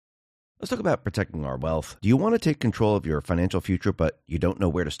Let's talk about protecting our wealth. Do you want to take control of your financial future, but you don't know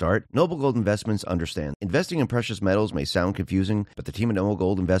where to start? Noble Gold Investments understands. Investing in precious metals may sound confusing, but the team at Noble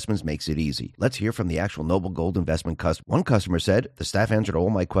Gold Investments makes it easy. Let's hear from the actual Noble Gold Investment customer. One customer said, the staff answered all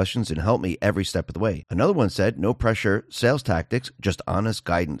my questions and helped me every step of the way. Another one said, no pressure, sales tactics, just honest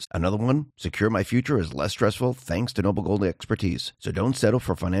guidance. Another one, secure my future is less stressful thanks to Noble Gold expertise. So don't settle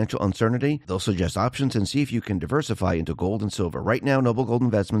for financial uncertainty. They'll suggest options and see if you can diversify into gold and silver. Right now, Noble Gold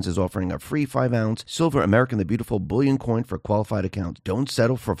Investments is offering a free 5-ounce silver American the Beautiful bullion coin for qualified accounts. Don't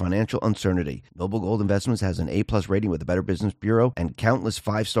settle for financial uncertainty. Noble Gold Investments has an A+ rating with the Better Business Bureau and countless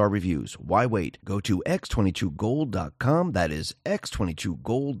 5-star reviews. Why wait? Go to x22gold.com. That is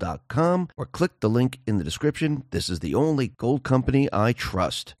x22gold.com, or click the link in the description. This is the only gold company I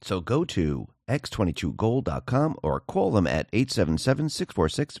trust. So go to x22gold.com or call them at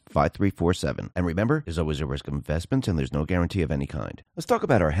 877-646-5347. And remember, there's always a risk of investments and there's no guarantee of any kind. Let's talk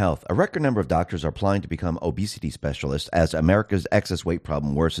about our health. A record number of doctors are applying to become obesity specialists as America's excess weight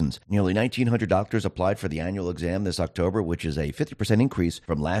problem worsens. Nearly 1,900 doctors applied for the annual exam this October, which is a 50% increase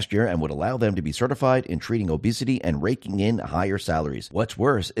from last year and would allow them to be certified in treating obesity and raking in higher salaries. What's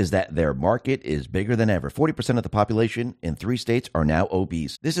worse is that their market is bigger than ever. 40% of the population in 3 states are now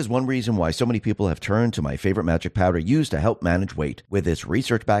obese. This is one reason why so many people have turned to my favorite magic powder used to help manage weight. With its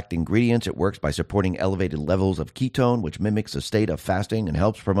research-backed ingredients, it works by supporting elevated levels of ketone, which mimics a state of fasting and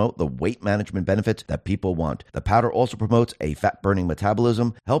helps promote the weight management benefits that people want. The powder also promotes a fat-burning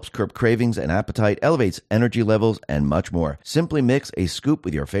metabolism, helps curb cravings and appetite, elevates energy levels, and much more. Simply mix a scoop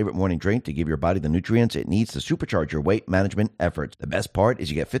with your favorite morning drink to give your body the nutrients it needs to supercharge your weight management efforts. The best part is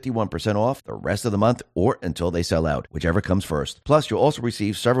you get 51% off the rest of the month or until they sell out, whichever comes first. Plus, you'll also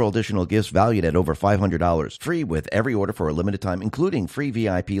receive several additional gifts valued at over $500, free with every order for a limited time, including free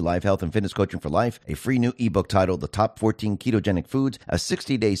VIP live health and fitness coaching for life, a free new ebook titled The Top 14 Ketogenic Foods, a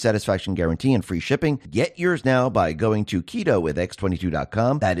 60-day satisfaction guarantee, and free shipping. Get yours now by going to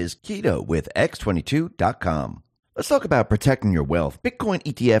ketowithx22.com. That is ketowithx22.com. Let's talk about protecting your wealth. Bitcoin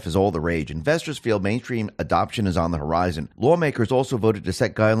ETF is all the rage. Investors feel mainstream adoption is on the horizon. Lawmakers also voted to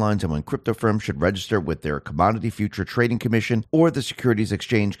set guidelines on when crypto firms should register with their Commodity Future Trading Commission or the Securities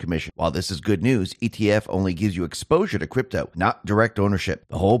Exchange Commission. While this is good news, ETF only gives you exposure to crypto, not direct ownership.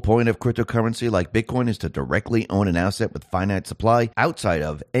 The whole point of cryptocurrency like Bitcoin is to directly own an asset with finite supply outside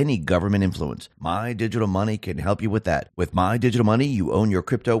of any government influence. My Digital Money can help you with that. With My Digital Money, you own your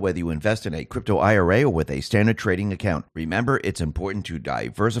crypto whether you invest in a crypto IRA or with a standard trading account. Remember, it's important to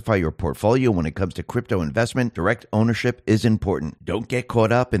diversify your portfolio when it comes to crypto investment. Direct ownership is important. Don't get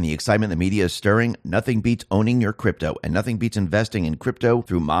caught up in the excitement the media is stirring. Nothing beats owning your crypto, and nothing beats investing in crypto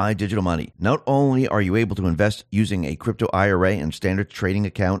through My Digital Money. Not only are you able to invest using a crypto IRA and standard trading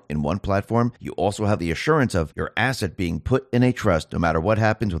account in one platform, you also have the assurance of your asset being put in a trust. No matter what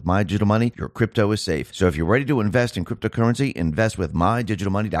happens with My Digital Money, your crypto is safe. So if you're ready to invest in cryptocurrency, invest with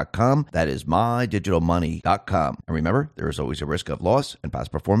MyDigitalMoney.com. That is MyDigitalMoney.com. And remember, there is always a risk of loss, and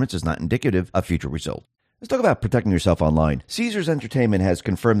past performance is not indicative of future results. Let's talk about protecting yourself online. Caesars Entertainment has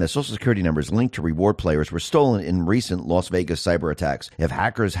confirmed that Social Security numbers linked to reward players were stolen in recent Las Vegas cyber attacks. If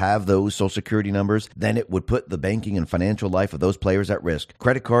hackers have those Social Security numbers, then it would put the banking and financial life of those players at risk.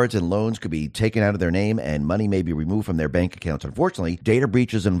 Credit cards and loans could be taken out of their name, and money may be removed from their bank accounts. Unfortunately, data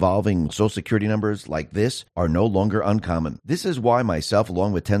breaches involving Social Security numbers like this are no longer uncommon. This is why myself,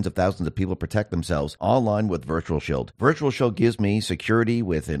 along with tens of thousands of people, protect themselves online with Virtual Shield. Virtual Shield gives me security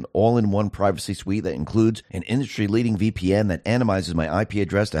with an all-in-one privacy suite that includes an industry-leading VPN that anonymizes my IP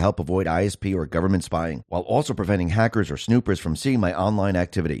address to help avoid ISP or government spying, while also preventing hackers or snoopers from seeing my online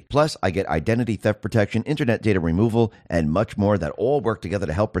activity. Plus, I get identity theft protection, internet data removal, and much more that all work together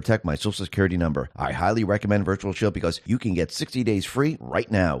to help protect my Social Security number. I highly recommend Virtual Shield because you can get 60 days free right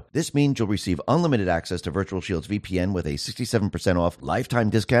now. This means you'll receive unlimited access to Virtual Shield's VPN with a 67% off lifetime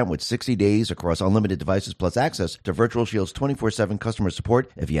discount with 60 days across unlimited devices, plus access to Virtual Shield's 24/7 customer support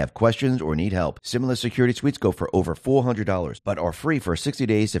if you have questions or need help. Similar security suites go for over $400, but are free for 60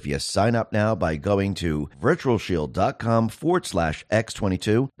 days if you sign up now by going to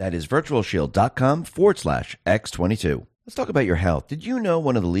virtualshield.com/X22. That is virtualshield.com/X22. Let's talk about your health. Did you know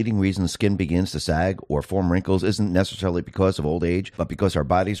one of the leading reasons skin begins to sag or form wrinkles isn't necessarily because of old age, but because our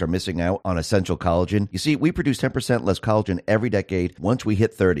bodies are missing out on essential collagen? You see, we produce 10% less collagen every decade once we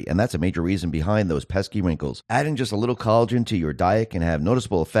hit 30, and that's a major reason behind those pesky wrinkles. Adding just a little collagen to your diet can have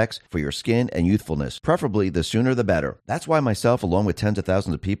noticeable effects for your skin and youthfulness. Preferably, the sooner the better. That's why myself, along with tens of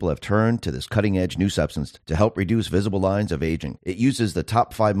thousands of people, have turned to this cutting-edge new substance to help reduce visible lines of aging. It uses the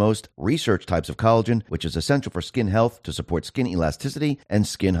top 5 most researched types of collagen, which is essential for skin health, to to support skin elasticity and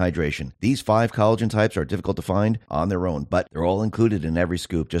skin hydration. These 5 collagen types are difficult to find on their own, but they're all included in every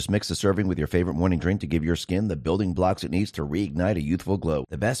scoop. Just mix a serving with your favorite morning drink to give your skin the building blocks it needs to reignite a youthful glow.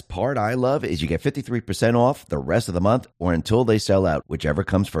 The best part I love is you get 53% off the rest of the month or until they sell out, whichever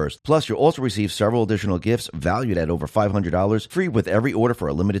comes first. Plus, you'll also receive several additional gifts valued at over $500 free with every order for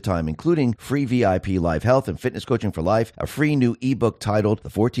a limited time, including free VIP live health and fitness coaching for life, a free new ebook titled The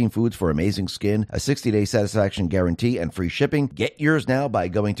 14 Foods for Amazing Skin, a 60-day satisfaction guarantee, and free shipping. Get yours now by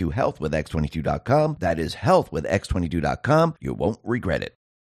going to healthwithx22.com. That is healthwithx22.com. You won't regret it.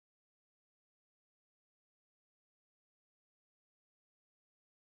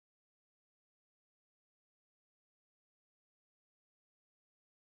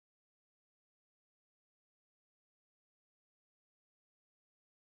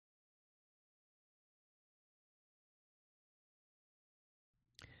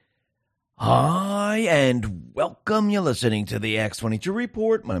 Hi, and welcome. You're listening to the X22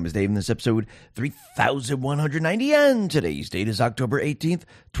 Report. My name is Dave, and this is episode 3190, and today's date is October 18th,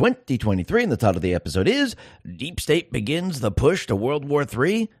 2023, and the title of the episode is Deep State Begins the Push to World War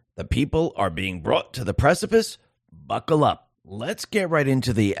III. The people are being brought to the precipice. Buckle up. Let's get right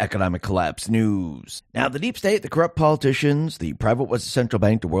into the economic collapse news. Now, the deep state, the corrupt politicians, the private was the central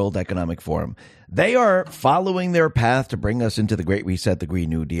bank, the World Economic Forum, they are following their path to bring us into the Great Reset, the Green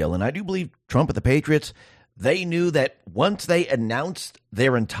New Deal. And I do believe Trump and the Patriots, they knew that once they announced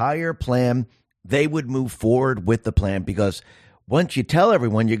their entire plan, they would move forward with the plan, because once you tell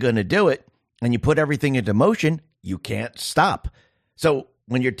everyone you're going to do it and you put everything into motion, you can't stop. So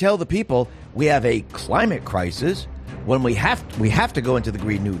when you tell the people we have a climate crisis, when we have to go into the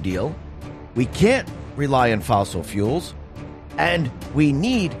Green New Deal, we can't rely on fossil fuels, and we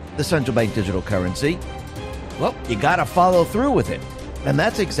need the central bank digital currency, well, you got to follow through with it. And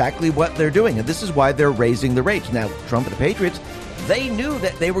that's exactly what they're doing. And this is why they're raising the rates. Now, Trump and the Patriots, they knew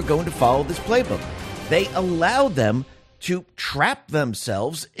that they were going to follow this playbook. They allowed them to trap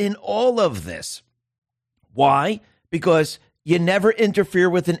themselves in all of this. Why? Because you never interfere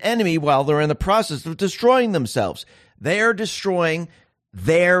with an enemy while they're in the process of destroying themselves. They're destroying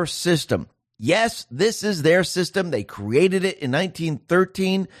their system. Yes, this is their system. They created it in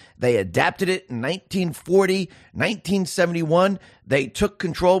 1913. They adapted it in 1940, 1971. They took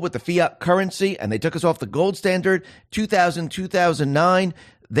control with the fiat currency, and they took us off the gold standard. 2000, 2009,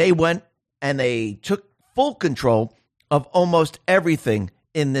 they went and they took full control of almost everything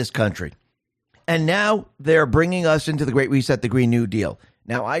in this country. And now they're bringing us into the Great Reset, the Green New Deal.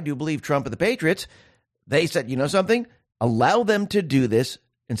 Now, I do believe Trump and the Patriots, they said, you know something? Allow them to do this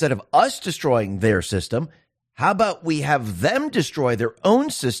instead of us destroying their system. How about we have them destroy their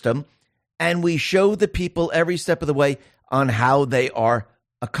own system, and we show the people every step of the way on how they are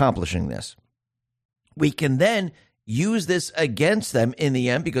accomplishing this. We can then use this against them in the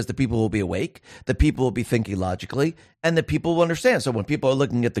end, because the people will be awake, the people will be thinking logically, and the people will understand. So when people are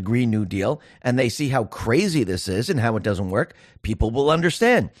looking at the Green New Deal and they see how crazy this is and how it doesn't work, people will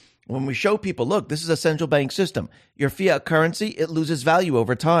understand. When we show people, look, this is a central bank system. Your fiat currency, it loses value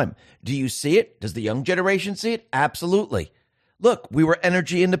over time. Do you see it? Does the young generation see it? Absolutely. Look, we were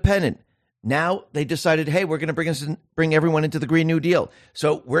energy independent. Now they decided, hey, we're going to bring everyone into the Green New Deal.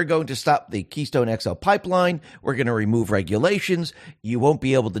 So we're going to stop the Keystone XL pipeline. We're going to remove regulations. You won't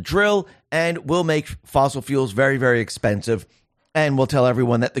be able to drill, and we'll make fossil fuels very, very expensive. And we'll tell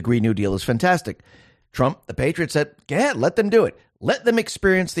everyone that the Green New Deal is fantastic. Trump, the Patriots, said, go ahead, let them do it. Let them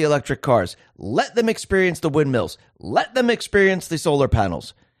experience the electric cars. Let them experience the windmills. Let them experience the solar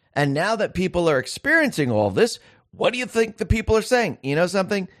panels. And now that people are experiencing all of this, what do you think the people are saying? You know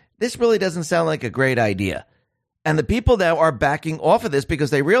something? This really doesn't sound like a great idea. And the people now are backing off of this because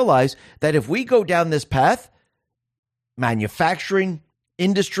they realize that if we go down this path, manufacturing,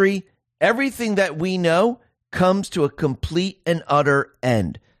 industry, everything that we know comes to a complete and utter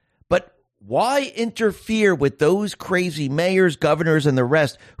end. But why interfere with those crazy mayors, governors, and the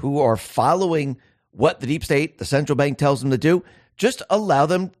rest who are following what the deep state, the central bank, tells them to do? Just allow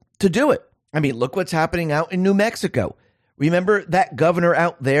them to do it. I mean, look what's happening out in New Mexico. Remember that governor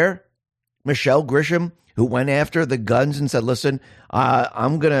out there, Michelle Grisham, who went after the guns and said, listen,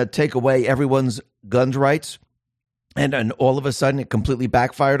 I'm going to take away everyone's guns rights. And all of a sudden it completely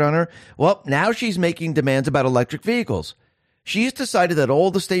backfired on her. Well, now she's making demands about electric vehicles. She's decided that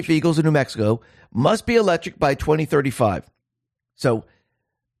all the state vehicles in New Mexico must be electric by 2035. So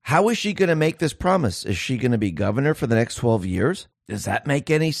how is she going to make this promise? Is she going to be governor for the next 12 years? Does that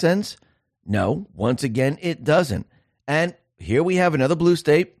make any sense? No, once again, it doesn't. And here we have another blue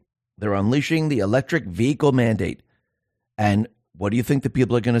state. They're unleashing the electric vehicle mandate. And what do you think the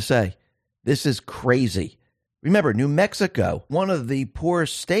people are going to say? This is crazy. Remember, New Mexico, one of the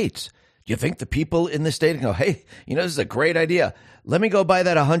poorest states. Do you think the people in the state go, hey, this is a great idea. Let me go buy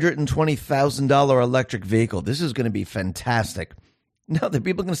that $120,000 electric vehicle. This is going to be fantastic. No, the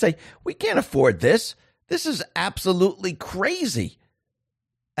people are going to say, we can't afford this. This is absolutely crazy.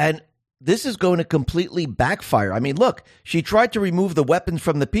 And this is going to completely backfire. I mean, look, she tried to remove the weapons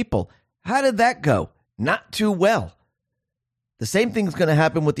from the people. How did that go? Not too well. The same thing's going to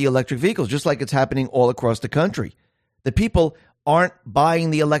happen with the electric vehicles, just like it's happening all across the country. The people aren't buying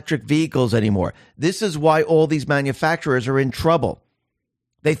the electric vehicles anymore. This is why all these manufacturers are in trouble.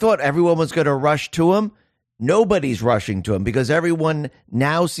 They thought everyone was going to rush to them. Nobody's rushing to them because everyone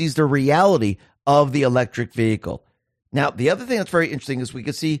now sees the reality of the electric vehicle. Now, the other thing that's very interesting is we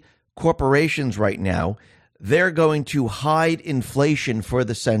can see corporations right now, they're going to hide inflation for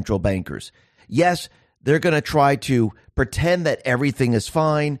the central bankers. Yes, they're going to try to pretend that everything is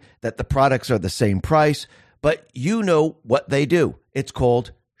fine, that the products are the same price, but you know what they do. It's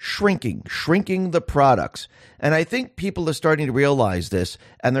called shrinking the products. And I think people are starting to realize this,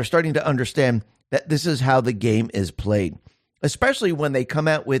 and they're starting to understand that this is how the game is played, especially when they come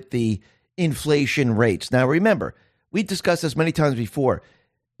out with the inflation rates. Now, remember, we discussed this many times before.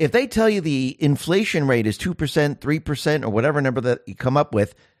 If they tell you the inflation rate is 2%, 3%, or whatever number that you come up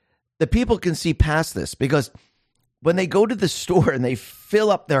with, the people can see past this because when they go to the store and they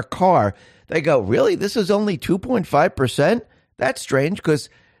fill up their car, they go, really? This is only 2.5%? That's strange because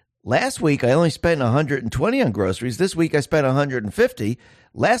last week I only spent $120 on groceries. This week I spent $150.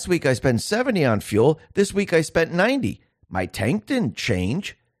 Last week I spent $70 on fuel. This week I spent $90. My tank didn't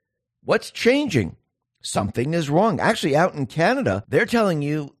change. What's changing? Something is wrong. Actually, out in Canada, they're telling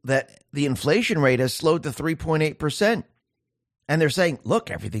you that the inflation rate has slowed to 3.8%. And they're saying,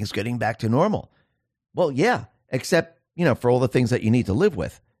 look, everything's getting back to normal. Well, yeah, except, for all the things that you need to live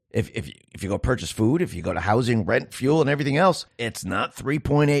with. If you go purchase food, if you go to housing, rent, fuel, and everything else, it's not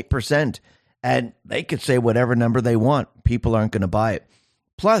 3.8%. And they could say whatever number they want. People aren't going to buy it.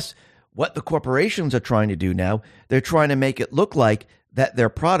 Plus, what the corporations are trying to do now, they're trying to make it look like that their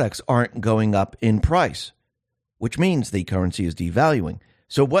products aren't going up in price, which means the currency is devaluing.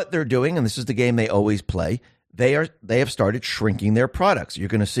 So what they're doing, and this is the game they always play, they have started shrinking their products. You're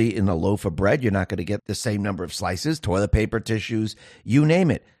going to see in a loaf of bread, you're not going to get the same number of slices, toilet paper, tissues, you name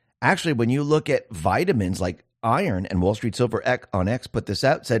it. Actually, when you look at vitamins like iron, and Wall Street Silver on X put this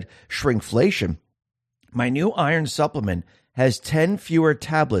out, said shrinkflation. My new iron supplement has 10 fewer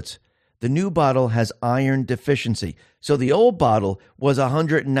tablets. The new bottle has iron deficiency. So the old bottle was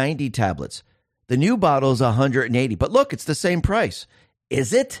 190 tablets. The new bottle is 180. But look, it's the same price.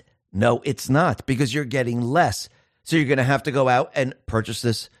 Is it? No, it's not, because you're getting less. So you're going to have to go out and purchase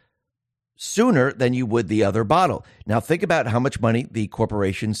this sooner than you would the other bottle. Now think about how much money the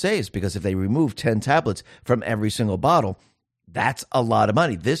corporation saves, because if they remove 10 tablets from every single bottle, that's a lot of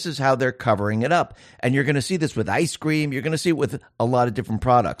money. This is how they're covering it up. And you're going to see this with ice cream. You're going to see it with a lot of different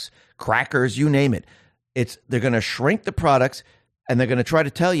products, crackers, you name it. They're going to shrink the products, and they're going to try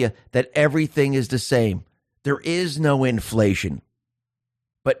to tell you that everything is the same. There is no inflation.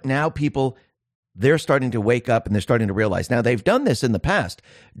 But now people, they're starting to wake up and they're starting to realize. Now, they've done this in the past.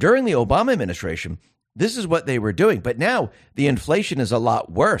 During the Obama administration, this is what they were doing. But now the inflation is a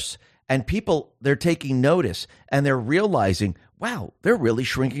lot worse. And people, they're taking notice and they're realizing, wow, they're really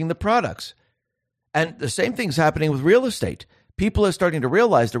shrinking the products. And the same thing's happening with real estate. People are starting to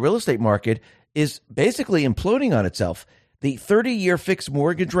realize the real estate market is basically imploding on itself. The 30-year fixed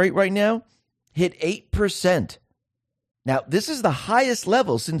mortgage rate right now hit 8%. Now, this is the highest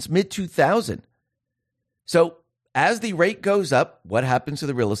level since mid-2000. So as the rate goes up, what happens to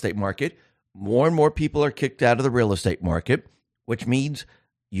the real estate market? More and more people are kicked out of the real estate market, which means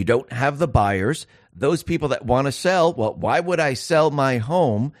you don't have the buyers. Those people that want to sell, well, why would I sell my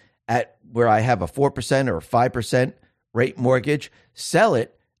home at where I have a 4% or 5% rate mortgage, sell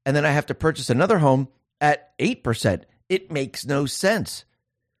it, and then I have to purchase another home at 8%? It makes no sense.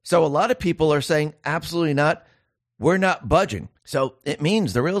 So a lot of people are saying, absolutely not. We're not budging. So it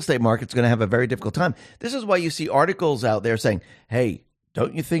means the real estate market's going to have a very difficult time. This is why you see articles out there saying, hey,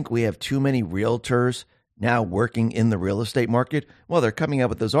 don't you think we have too many realtors now working in the real estate market? Well, they're coming out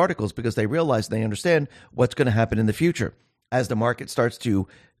with those articles because they realize, they understand what's going to happen in the future. As the market starts to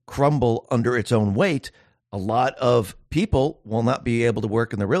crumble under its own weight, a lot of people will not be able to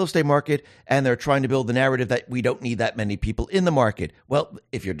work in the real estate market, and they're trying to build the narrative that we don't need that many people in the market. Well,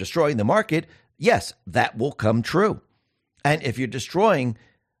 if you're destroying the market, yes, that will come true. And if you're destroying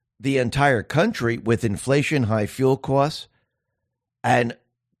the entire country with inflation, high fuel costs, and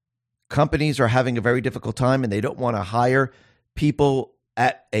companies are having a very difficult time and they don't want to hire people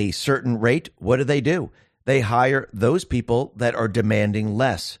at a certain rate, what do? They hire those people that are demanding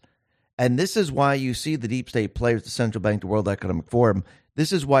less. And this is why you see the deep state players, the central bank, the World Economic Forum.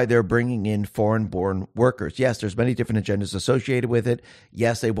 This is why they're bringing in foreign-born workers. Yes, there's many different agendas associated with it.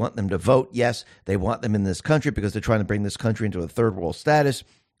 Yes, they want them to vote. Yes, they want them in this country because they're trying to bring this country into a third world status.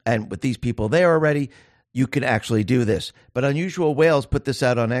 And with these people there already, you can actually do this. But Unusual Whales put this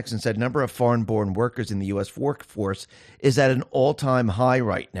out on X and said number of foreign-born workers in the U.S. workforce is at an all-time high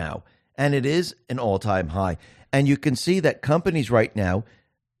right now. And it is an all-time high. And you can see that companies right now,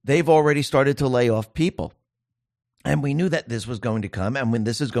 they've already started to lay off people. And we knew that this was going to come and when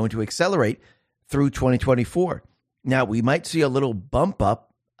this is going to accelerate through 2024. Now, we might see a little bump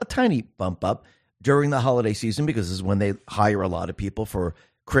up, a tiny bump up during the holiday season because this is when they hire a lot of people for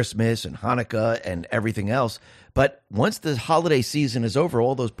Christmas and Hanukkah and everything else. But once the holiday season is over,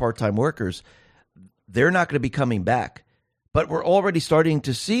 all those part-time workers, they're not going to be coming back. But we're already starting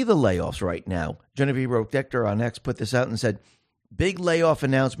to see the layoffs right now. Genevieve Roque-Decter on X put this out and said, big layoff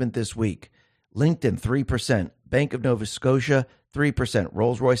announcement this week. LinkedIn, 3%. Bank of Nova Scotia, 3%.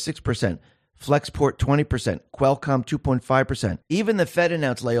 Rolls-Royce, 6%. Flexport, 20%. Qualcomm, 2.5%. Even the Fed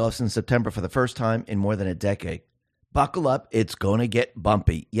announced layoffs in September for the first time in more than a decade. Buckle up. It's going to get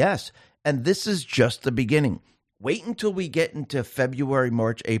bumpy. Yes. And this is just the beginning. Wait until we get into February,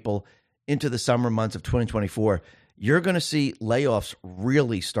 March, April, into the summer months of 2024. You're going to see layoffs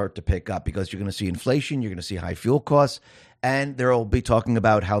really start to pick up because you're going to see inflation. You're going to see high fuel costs. And there will be talking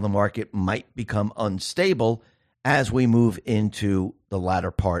about how the market might become unstable as we move into the latter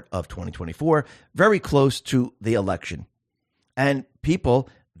part of 2024, very close to the election. And people,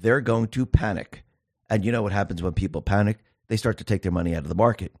 they're going to panic. And you know what happens when people panic? They start to take their money out of the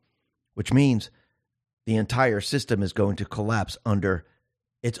market, which means the entire system is going to collapse under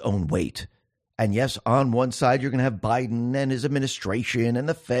its own weight. And yes, on one side, you're going to have Biden and his administration and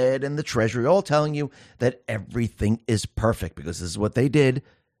the Fed and the Treasury all telling you that everything is perfect because this is what they did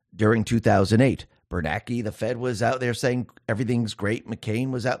during 2008. Bernanke, the Fed, was out there saying everything's great.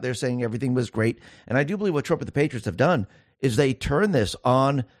 McCain was out there saying everything was great. And I do believe what Trump and the Patriots have done is they turn this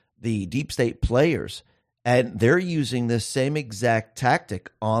on the deep state players, and they're using this same exact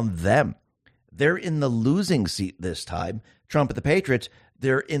tactic on them. They're in the losing seat this time. Trump and the Patriots,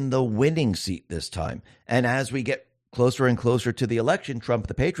 they're in the winning seat this time. And as we get closer and closer to the election, Trump and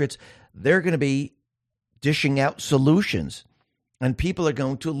the Patriots, they're going to be dishing out solutions. And people are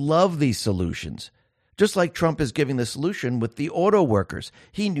going to love these solutions. Just like Trump is giving the solution with the auto workers.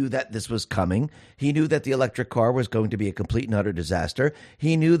 He knew that this was coming. He knew that the electric car was going to be a complete and utter disaster.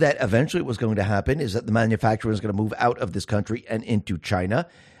 He knew that eventually what was going to happen is that the manufacturer was going to move out of this country and into China.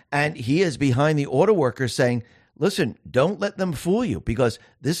 And he is behind the auto workers saying, listen, don't let them fool you because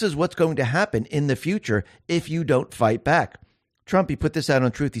this is what's going to happen in the future if you don't fight back. Trump, he put this out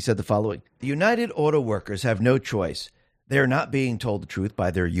on Truth. He said the following: the United Auto Workers have no choice. They are not being told the truth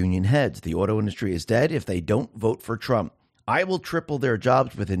by their union heads. The auto industry is dead if they don't vote for Trump. I will triple their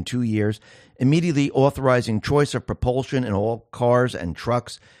jobs within 2 years, immediately authorizing choice of propulsion in all cars and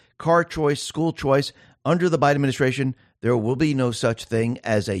trucks, car choice, school choice. Under the Biden administration, there will be no such thing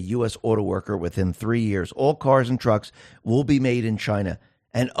as a U.S. auto worker within 3 years. All cars and trucks will be made in China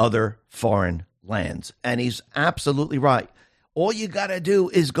and other foreign lands. And he's absolutely right. All you got to do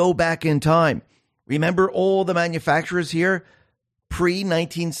is go back in time. Remember all the manufacturers here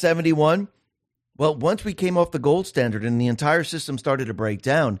pre-1971? Well, once we came off the gold standard and the entire system started to break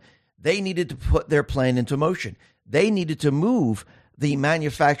down, they needed to put their plan into motion. They needed to move the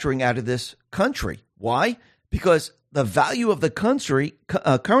manufacturing out of this country. Why? Because the value of the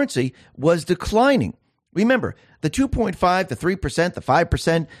currency was declining. Remember, the 2.5, the 3%, the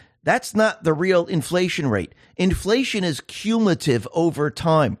 5%, that's not the real inflation rate. Inflation is cumulative over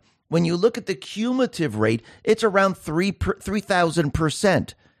time. When you look at the cumulative rate, it's around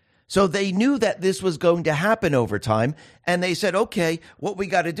 3,000%. So they knew that this was going to happen over time. And they said, okay, what we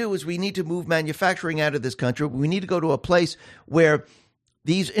got to do is we need to move manufacturing out of this country. We need to go to a place where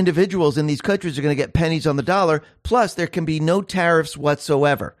these individuals in these countries are going to get pennies on the dollar. Plus, there can be no tariffs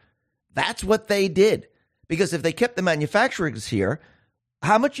whatsoever. That's what they did. Because if they kept the manufacturers here,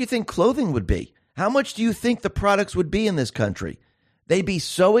 how much do you think clothing would be? How much do you think the products would be in this country? They'd be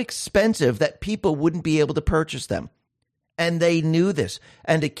so expensive that people wouldn't be able to purchase them. And they knew this.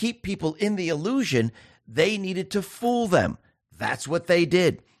 And to keep people in the illusion, they needed to fool them. That's what they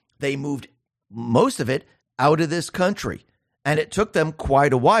did. They moved most of it out of this country. And it took them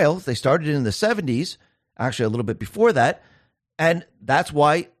quite a while. They started in the 70s, actually a little bit before that. And that's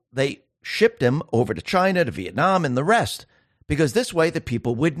why they shipped them over to China, to Vietnam, and the rest. Because this way the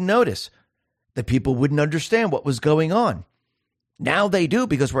people wouldn't notice. The people wouldn't understand what was going on. Now they do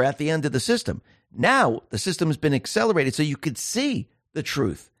because we're at the end of the system. Now the system has been accelerated so you could see the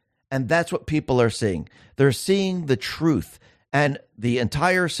truth. And that's what people are seeing. They're seeing the truth. And the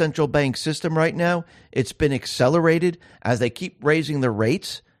entire central bank system right now, it's been accelerated as they keep raising the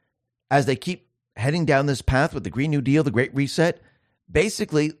rates, as they keep heading down this path with the Green New Deal, the Great Reset.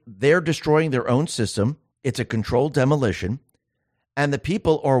 Basically, they're destroying their own system. It's a controlled demolition. And the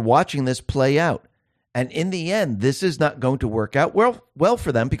people are watching this play out. And in the end, this is not going to work out well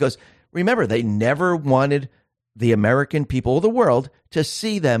for them because, remember, they never wanted the American people or the world to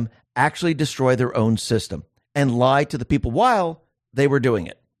see them actually destroy their own system and lie to the people while they were doing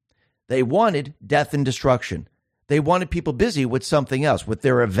it. They wanted death and destruction. They wanted people busy with something else, with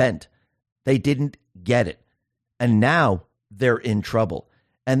their event. They didn't get it. And now they're in trouble.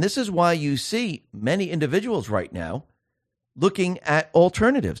 And this is why you see many individuals right now looking at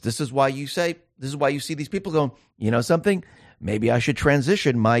alternatives. This is why you see these people going, you know something? Maybe I should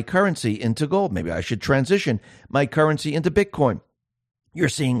transition my currency into gold. Maybe I should transition my currency into Bitcoin. You're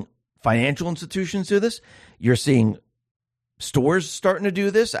seeing financial institutions do this. You're seeing stores starting to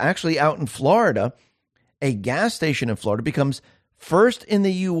do this. Actually, out in Florida, a gas station in Florida becomes first in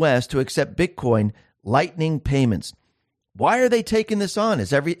the U.S. to accept Bitcoin Lightning payments. Why are they taking this on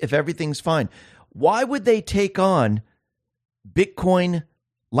if everything's fine? Why would they take on Bitcoin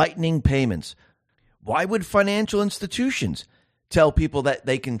Lightning payments? Why would financial institutions tell people that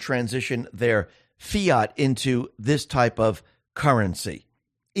they can transition their fiat into this type of currency?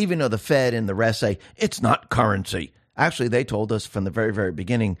 Even though the Fed and the rest say it's not currency. Actually, they told us from the very, very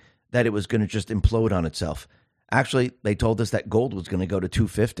beginning that it was going to just implode on itself. Actually, they told us that gold was going to go to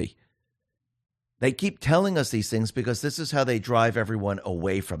 250. They keep telling us these things because this is how they drive everyone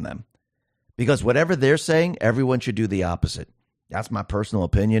away from them. Because whatever they're saying, everyone should do the opposite. That's my personal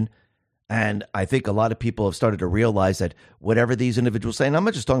opinion. And I think a lot of people have started to realize that whatever these individuals say, and I'm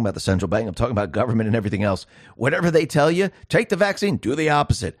not just talking about the central bank, I'm talking about government and everything else. Whatever they tell you, take the vaccine, do the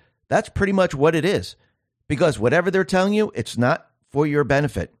opposite. That's pretty much what it is. Because whatever they're telling you, it's not for your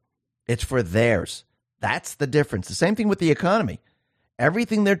benefit. It's for theirs. That's the difference. The same thing with the economy.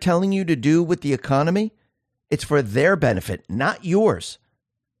 Everything they're telling you to do with the economy, it's for their benefit, not yours.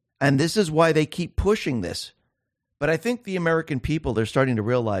 And this is why they keep pushing this. But I think the American people, they're starting to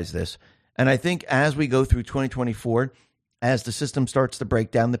realize this. And I think as we go through 2024, as the system starts to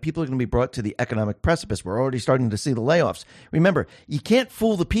break down, the people are going to be brought to the economic precipice. We're already starting to see the layoffs. Remember, you can't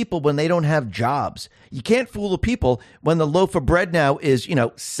fool the people when they don't have jobs. You can't fool the people when the loaf of bread now is,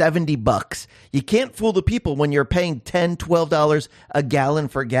 $70. You can't fool the people when you're paying $10, $12 a gallon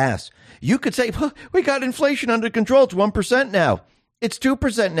for gas. You could say, well, we got inflation under control. It's 1% now. It's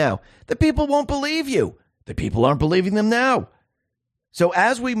 2% now. The people won't believe you. The people aren't believing them now. So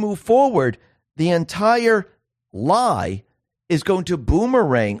as we move forward, the entire lie is going to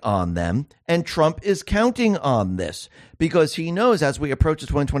boomerang on them, and Trump is counting on this because he knows as we approach the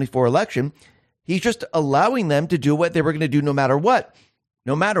 2024 election, he's just allowing them to do what they were going to do no matter what.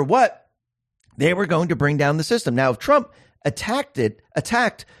 No matter what, they were going to bring down the system. Now, if Trump attacked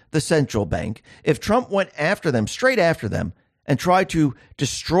the central bank, if Trump went after them, straight after them, and tried to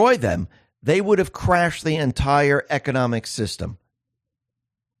destroy them, they would have crashed the entire economic system.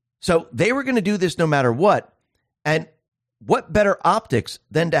 So they were going to do this no matter what. And what better optics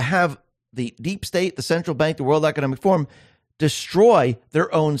than to have the deep state, the central bank, the World Economic Forum destroy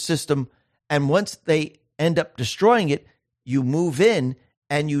their own system. And once they end up destroying it, you move in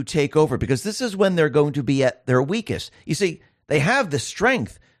and you take over, because this is when they're going to be at their weakest. You see, they have the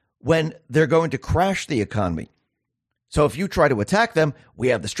strength when they're going to crash the economy. So if you try to attack them, we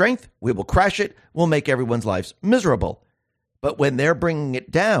have the strength, we will crash it, we'll make everyone's lives miserable. But when they're bringing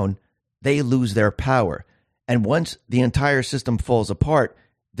it down, they lose their power. And once the entire system falls apart,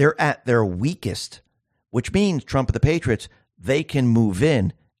 they're at their weakest, which means Trump and the Patriots, they can move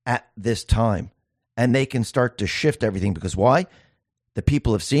in at this time and they can start to shift everything. Because why? The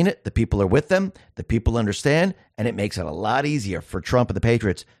people have seen it. The people are with them. The people understand. And it makes it a lot easier for Trump and the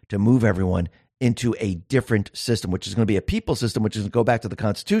Patriots to move everyone into a different system, which is going to be a people system, which is going to go back to the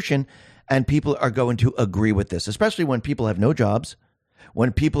Constitution. And people are going to agree with this, especially when people have no jobs,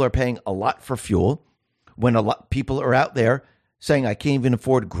 when people are paying a lot for fuel, when a lot of people are out there saying, I can't even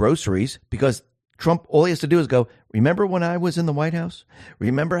afford groceries, because Trump, all he has to do is go, remember when I was in the White House?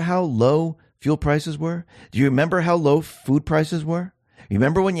 Remember how low fuel prices were? Do you remember how low food prices were?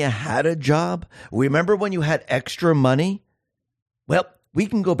 Remember when you had a job? Remember when you had extra money? Well, we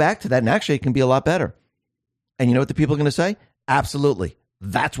can go back to that, and actually it can be a lot better. And you know what the people are going to say? Absolutely.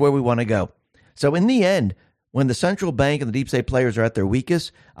 That's where we want to go. So in the end, When the central bank and the deep state players are at their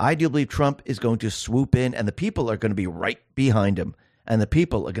weakest, I do believe Trump is going to swoop in, and the people are going to be right behind him. And the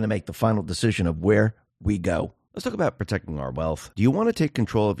people are going to make the final decision of where we go. Let's talk about protecting our wealth. Do you want to take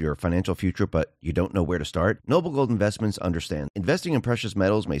control of your financial future, but you don't know where to start? Noble Gold Investments understands. Investing in precious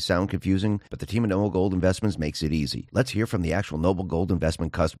metals may sound confusing, but the team at Noble Gold Investments makes it easy. Let's hear from the actual Noble Gold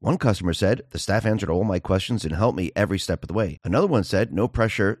Investment customer. One customer said, the staff answered all my questions and helped me every step of the way. Another one said, no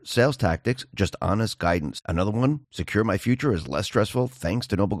pressure, sales tactics, just honest guidance. Another one, secure my future is less stressful thanks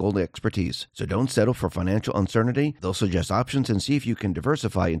to Noble Gold expertise. So don't settle for financial uncertainty. They'll suggest options and see if you can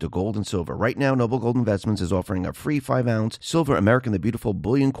diversify into gold and silver. Right now, Noble Gold Investments is offering a free 5-ounce silver American the Beautiful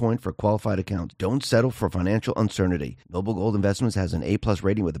bullion coin for qualified accounts. Don't settle for financial uncertainty. Noble Gold Investments has an A+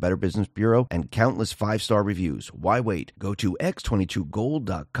 rating with the Better Business Bureau and countless 5-star reviews. Why wait? Go to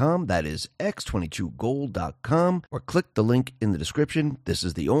x22gold.com. That is x22gold.com, or click the link in the description. This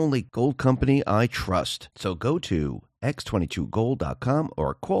is the only gold company I trust. So go to x22gold.com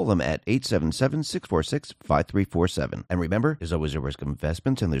or call them at 877-646-5347. And remember, there's always a risk of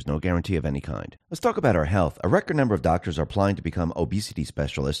investments and there's no guarantee of any kind. Let's talk about our health. A record number of doctors are applying to become obesity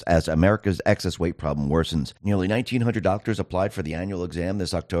specialists as America's excess weight problem worsens. Nearly 1,900 doctors applied for the annual exam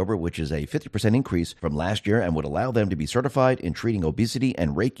this October, which is a 50% increase from last year and would allow them to be certified in treating obesity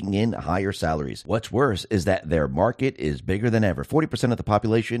and raking in higher salaries. What's worse is that their market is bigger than ever. 40% of the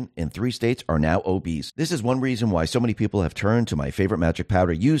population in 3 states are now obese. This is one reason why so many people have turned to my favorite magic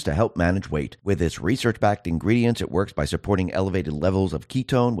powder used to help manage weight. With its research-backed ingredients, it works by supporting elevated levels of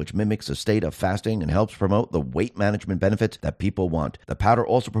ketone, which mimics a state of fasting and helps promote the weight management benefits that people want. The powder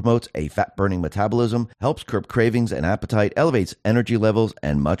also promotes a fat-burning metabolism, helps curb cravings and appetite, elevates energy levels,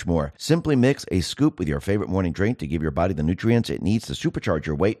 and much more. Simply mix a scoop with your favorite morning drink to give your body the nutrients it needs to supercharge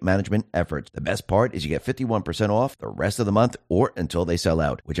your weight management efforts. The best part is you get 51% off the rest of the month or until they sell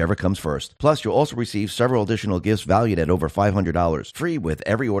out, whichever comes first. Plus, you'll also receive several additional gifts valued at over $500, free with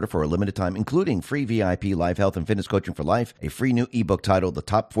every order for a limited time, including free VIP live health and fitness coaching for life, a free new ebook titled The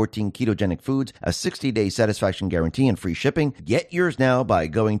Top 14 Ketogenic Foods, a 60-day satisfaction guarantee, and free shipping. Get yours now by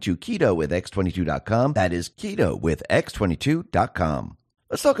going to ketowithx22.com. That is ketowithx22.com.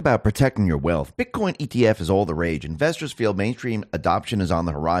 Let's talk about protecting your wealth. Bitcoin ETF is all the rage. Investors feel mainstream adoption is on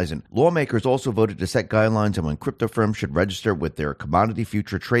the horizon. Lawmakers also voted to set guidelines on when crypto firms should register with their Commodity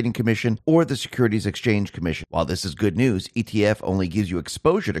Future Trading Commission or the Securities Exchange Commission. While this is good news, ETF only gives you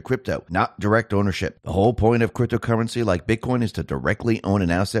exposure to crypto, not direct ownership. The whole point of cryptocurrency like Bitcoin is to directly own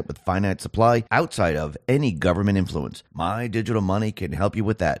an asset with finite supply outside of any government influence. My Digital Money can help you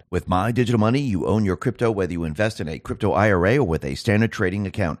with that. With My Digital Money, you own your crypto whether you invest in a crypto IRA or with a standard trading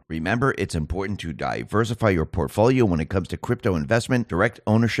account. Remember, it's important to diversify your portfolio when it comes to crypto investment. Direct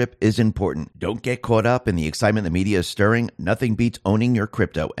ownership is important. Don't get caught up in the excitement the media is stirring. Nothing beats owning your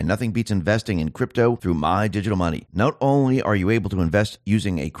crypto, and nothing beats investing in crypto through My Digital Money. Not only are you able to invest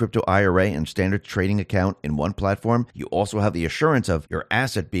using a crypto IRA and standard trading account in one platform, you also have the assurance of your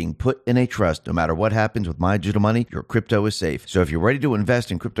asset being put in a trust. No matter what happens with My Digital Money, your crypto is safe. So if you're ready to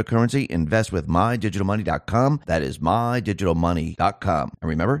invest in cryptocurrency, invest with MyDigitalMoney.com. That is MyDigitalMoney.com. And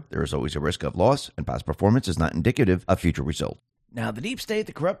remember, there is always a risk of loss, and past performance is not indicative of future results. Now, the deep state,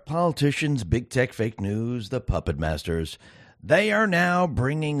 the corrupt politicians, big tech, fake news, the puppet masters, they are now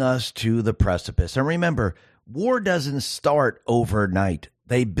bringing us to the precipice. And remember, war doesn't start overnight.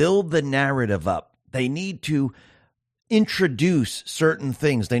 They build the narrative up. They need to introduce certain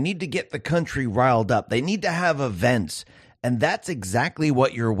things. They need to get the country riled up. They need to have events. And that's exactly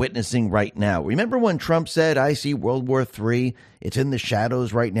what you're witnessing right now. Remember when Trump said, I see World War III. It's in the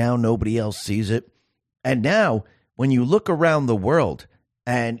shadows right now. Nobody else sees it. And now, when you look around the world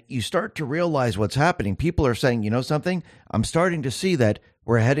and you start to realize what's happening, people are saying, you know something? I'm starting to see that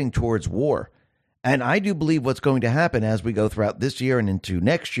we're heading towards war. And I do believe what's going to happen as we go throughout this year and into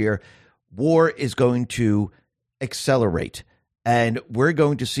next year, war is going to accelerate. And we're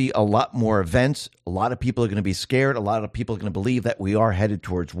going to see a lot more events. A lot of people are going to be scared. A lot of people are going to believe that we are headed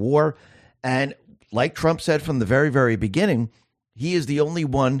towards war. And like Trump said from the very, very beginning, he is the only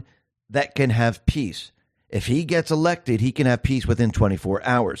one that can have peace. If he gets elected, he can have peace within 24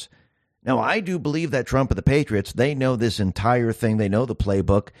 hours. Now, I do believe that Trump and the Patriots, they know this entire thing. They know the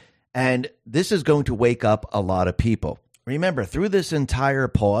playbook. And this is going to wake up a lot of people. Remember, through this entire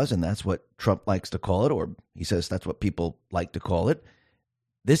pause, and that's what Trump likes to call it, or he says that's what people like to call it,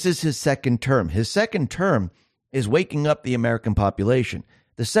 this is his second term. His second term is waking up the American population.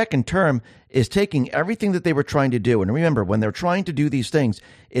 The second term is taking everything that they were trying to do. And remember, when they're trying to do these things,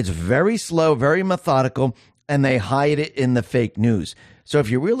 it's very slow, very methodical, and they hide it in the fake news. So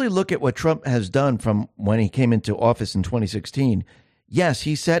if you really look at what Trump has done from when he came into office in 2016, Yes,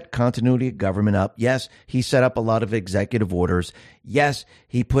 he set continuity of government up. Yes, he set up a lot of executive orders. Yes,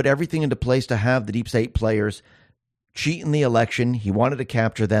 he put everything into place to have the deep state players cheat in the election. He wanted to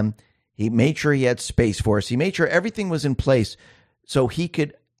capture them. He made sure he had Space Force. He made sure everything was in place so he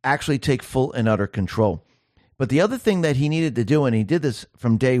could actually take full and utter control. But the other thing that he needed to do, and he did this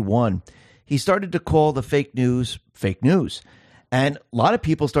from day one, he started to call the fake news fake news. And a lot of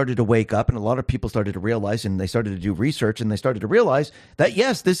people started to wake up, and a lot of people started to realize, and they started to do research, and they started to realize that,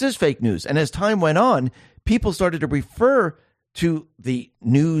 yes, this is fake news. And as time went on, people started to refer to the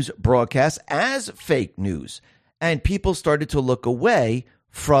news broadcast as fake news. And people started to look away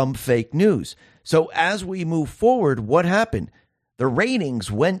from fake news. So as we move forward, what happened? The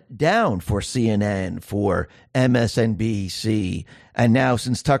ratings went down for CNN, for MSNBC, and now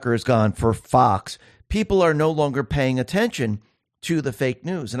since Tucker is gone, for Fox. People are no longer paying attention to the fake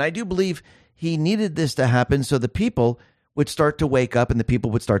news. And I do believe he needed this to happen so the people would start to wake up and the people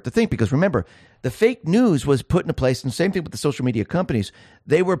would start to think. Because remember, the fake news was put into place, and same thing with the social media companies.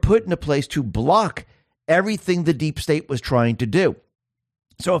 They were put into place to block everything the deep state was trying to do.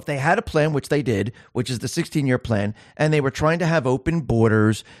 So if they had a plan, which they did, which is the 16-year plan, and they were trying to have open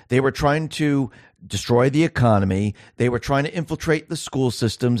borders, they were trying to destroy the economy, they were trying to infiltrate the school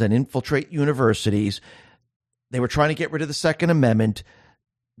systems and infiltrate universities, they were trying to get rid of the Second Amendment,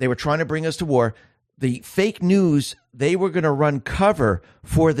 they were trying to bring us to war, the fake news, they were going to run cover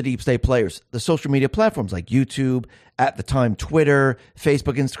for the deep state players. The social media platforms like YouTube, at the time Twitter,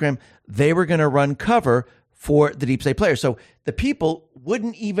 Facebook, Instagram, they were going to run cover for the deep state players. So the people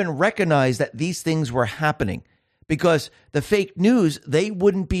wouldn't even recognize that these things were happening because the fake news, they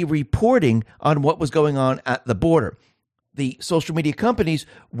wouldn't be reporting on what was going on at the border. The social media companies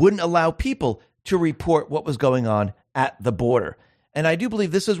wouldn't allow people to report what was going on at the border. And I do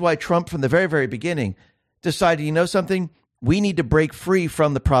believe this is why Trump, from the very, very beginning, decided, you know something, we need to break free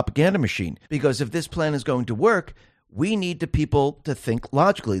from the propaganda machine, because if this plan is going to work, we need the people to think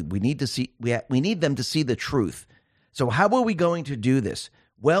logically. We need to see, we need them to see the truth. So how are we going to do this?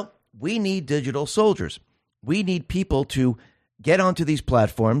 Well, we need digital soldiers. We need people to get onto these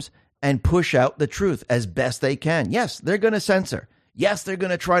platforms and push out the truth as best they can. Yes, they're going to censor. Yes, they're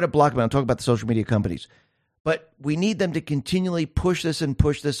going to try to block them. I'm talking about the social media companies. But we need them to continually push this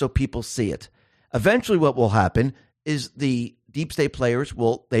so people see it. Eventually what will happen is the deep state players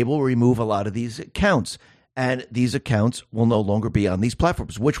will remove a lot of these accounts. And these accounts will no longer be on these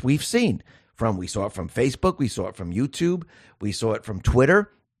platforms, which we've seen. We saw it from Facebook, we saw it from YouTube, we saw it from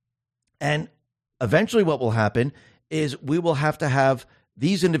Twitter. And eventually what will happen is we will have to have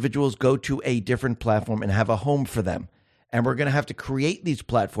these individuals go to a different platform and have a home for them. And we're going to have to create these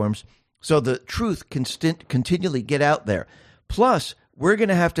platforms so the truth can continually get out there. Plus, we're going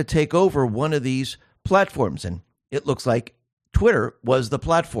to have to take over one of these platforms. And it looks like Twitter was the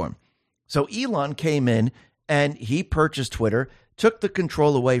platform. So Elon came in and he purchased Twitter, took the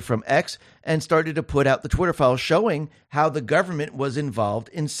control away from X, and started to put out the Twitter files showing how the government was involved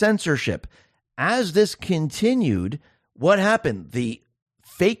in censorship. As this continued, what happened? The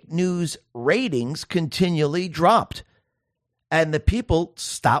fake news ratings continually dropped. And the people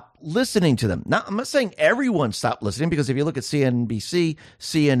stopped listening to them. Now, I'm not saying everyone stopped listening, because if you look at CNBC,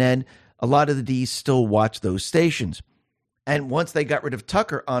 CNN, a lot of the Ds still watch those stations. And once they got rid of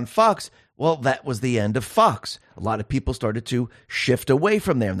Tucker on Fox, well, that was the end of Fox. A lot of people started to shift away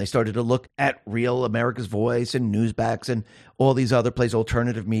from there, and they started to look at Real America's Voice and Newsbacks and all these other places,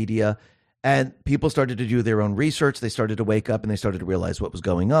 alternative media. And people started to do their own research. They started to wake up and they started to realize what was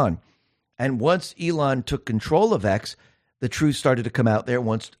going on. And once Elon took control of X, the truth started to come out there.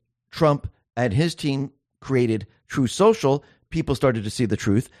 Once Trump and his team created Truth Social, people started to see the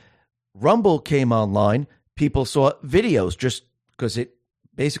truth. Rumble came online. People saw videos just because it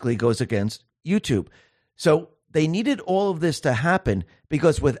basically goes against YouTube. So they needed all of this to happen,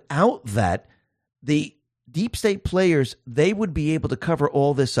 because without that, the deep state players, they would be able to cover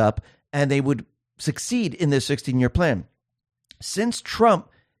all this up and they would succeed in this 16-year plan. Since Trump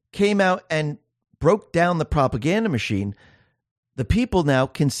came out and broke down the propaganda machine, the people now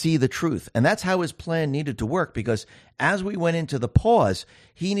can see the truth. And that's how his plan needed to work, because as we went into the pause,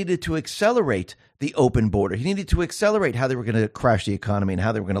 he needed to accelerate the open border. He needed to accelerate how they were going to crash the economy and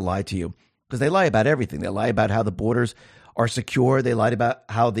how they were going to lie to you, because they lie about everything. They lie about how the borders are secure. They lied about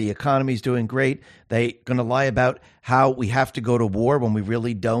how the economy is doing great. They're going to lie about how we have to go to war when we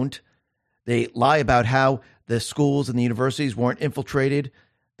really don't. They lie about how the schools and the universities weren't infiltrated.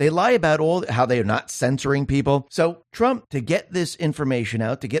 They lie about how they are not censoring people. So Trump, to get this information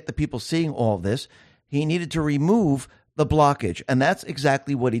out, to get the people seeing all of this, he needed to remove the blockage. And that's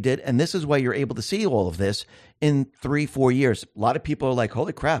exactly what he did. And this is why you're able to see all of this in 3-4 years. A lot of people are like,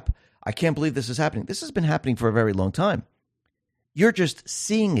 holy crap, I can't believe this is happening. This has been happening for a very long time. You're just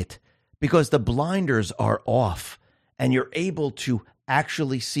seeing it because the blinders are off and you're able to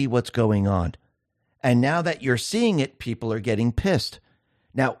actually see what's going on. And now that you're seeing it, people are getting pissed.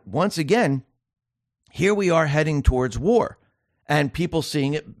 Now, once again, here we are heading towards war. And people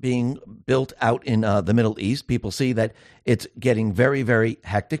seeing it being built out in the Middle East. People see that it's getting very, very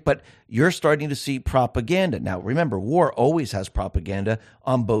hectic. But you're starting to see propaganda. Now, remember, war always has propaganda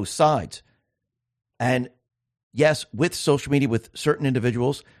on both sides. And yes, with social media, with certain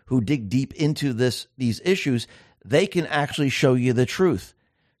individuals who dig deep into these issues, they can actually show you the truth.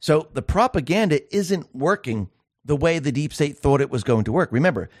 So the propaganda isn't working the way the deep state thought it was going to work.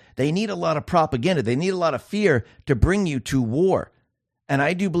 Remember, they need a lot of propaganda. They need a lot of fear to bring you to war. And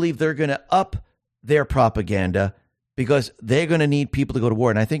I do believe they're going to up their propaganda because they're going to need people to go to war.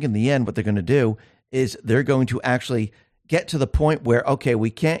 And I think in the end, what they're going to do is they're going to actually get to the point where, okay,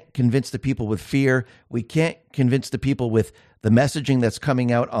 we can't convince the people with fear. We can't convince the people with the messaging that's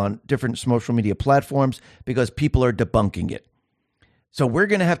coming out on different social media platforms because people are debunking it. So we're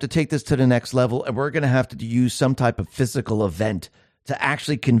going to have to take this to the next level, and we're going to have to use some type of physical event to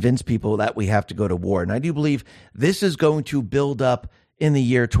actually convince people that we have to go to war. And I do believe this is going to build up in the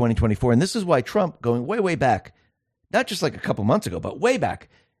year 2024. And this is why Trump, going way, way back, not just like a couple months ago, but way back,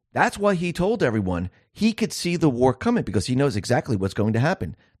 that's why he told everyone he could see the war coming because he knows exactly what's going to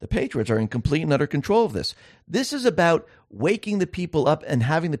happen. The Patriots are in complete and utter control of this. This is about waking the people up and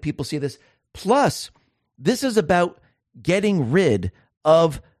having the people see this. Plus, this is about getting rid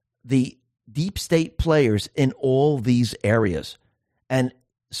of the deep state players in all these areas. And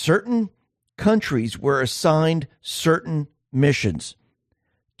certain countries were assigned certain missions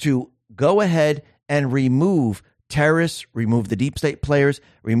to go ahead and remove terrorists, remove the deep state players,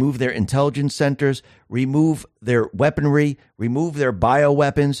 remove their intelligence centers, remove their weaponry, remove their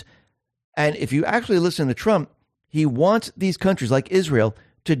bioweapons. And if you actually listen to Trump, he wants these countries like Israel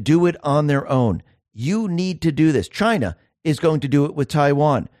to do it on their own. You need to do this. China is going to do it with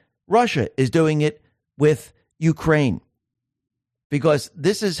Taiwan. Russia is doing it with Ukraine. Because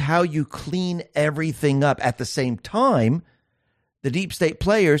this is how you clean everything up. At the same time, the deep state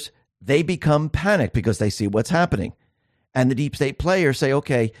players, they become panicked because they see what's happening. And the deep state players say,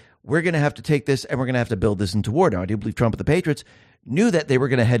 okay, we're going to have to take this and we're going to have to build this into war. Now, I do believe Trump and the Patriots knew that they were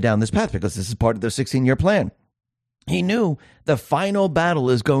going to head down this path because this is part of their 16-year plan. He knew the final battle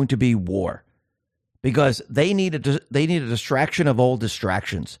is going to be war because they need a distraction of all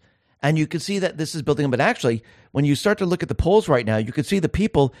distractions. And you can see that this is building up. But actually, when you start to look at the polls right now, you can see the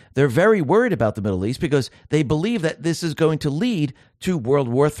people, they're very worried about the Middle East because they believe that this is going to lead to World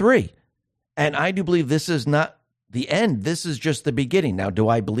War III. And I do believe this is not the end. This is just the beginning. Now, do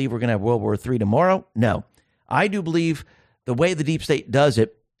I believe we're going to have World War III tomorrow? No. I do believe the way the deep state does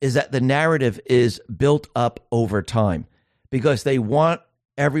it is that the narrative is built up over time because they want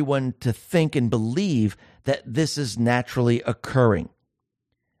everyone to think and believe that this is naturally occurring.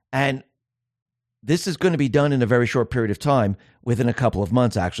 And this is going to be done in a very short period of time, within a couple of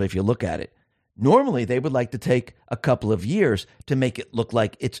months, actually, if you look at it. Normally, they would like to take a couple of years to make it look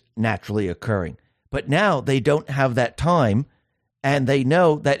like it's naturally occurring. But now they don't have that time, and they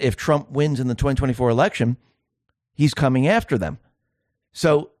know that if Trump wins in the 2024 election, he's coming after them.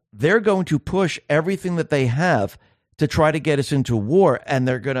 So they're going to push everything that they have to try to get us into war, and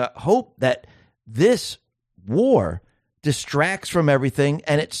they're going to hope that this war distracts from everything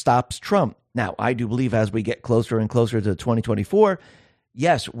and it stops Trump. Now, I do believe as we get closer and closer to 2024,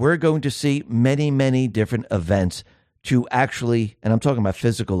 yes, we're going to see many, many different events to actually, and I'm talking about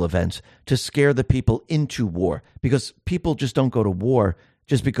physical events, to scare the people into war, because people just don't go to war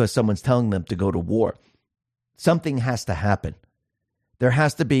just because someone's telling them to go to war. Something has to happen. There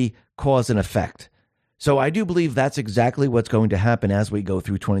has to be cause and effect. So I do believe that's exactly what's going to happen as we go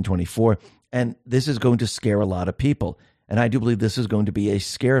through 2024. And this is going to scare a lot of people. And I do believe this is going to be a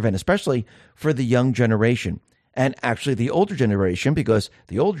scare event, especially for the young generation. And actually the older generation, because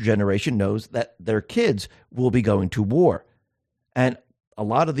the older generation knows that their kids will be going to war. And a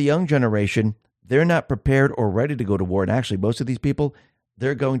lot of the young generation, they're not prepared or ready to go to war. And actually, most of these people,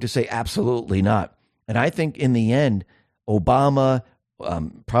 they're going to say absolutely not. And I think in the end, Obama,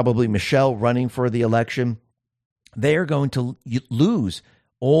 probably Michelle running for the election, they are going to lose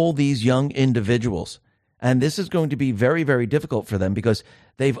all these young individuals. And this is going to be very, very difficult for them because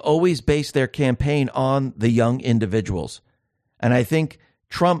they've always based their campaign on the young individuals. And I think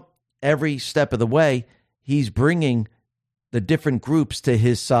Trump, every step of the way, he's bringing the different groups to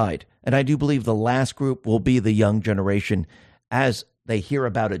his side. And I do believe the last group will be the young generation as they hear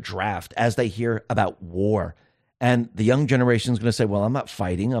about a draft, as they hear about war. And the young generation is going to say, well, I'm not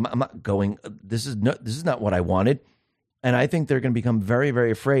fighting. I'm not going. This is not what I wanted. And I think they're going to become very,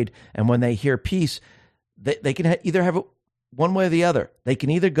 very afraid. And when they hear peace, they can either have it one way or the other. They can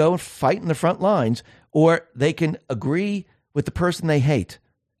either go and fight in the front lines, or they can agree with the person they hate.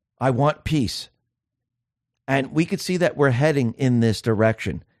 I want peace. And we could see that we're heading in this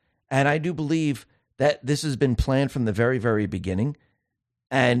direction. And I do believe that this has been planned from the very, very beginning.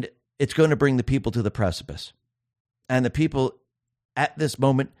 And it's going to bring the people to the precipice. And the people at this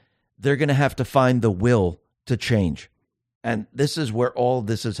moment, they're going to have to find the will to change. And this is where all of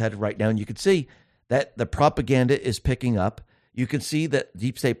this is headed right now. And you can see that the propaganda is picking up. You can see that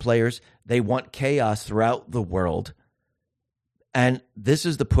deep state players, they want chaos throughout the world. And this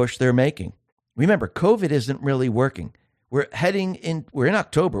is the push they're making. Remember, COVID isn't really working. We're in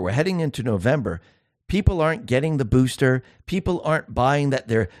October. We're heading into November. People aren't getting the booster. People aren't buying that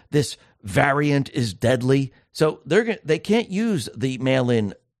this variant is deadly. So they can't use the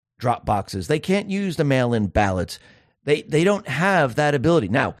mail-in drop boxes. They can't use the mail-in ballots. They don't have that ability.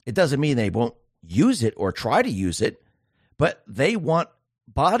 Now, it doesn't mean they won't use it or try to use it, but they want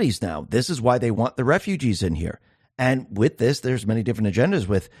bodies now. This is why they want the refugees in here. And with this, there's many different agendas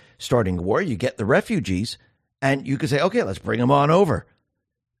with starting a war. You get the refugees, and you can say, okay, let's bring them on over.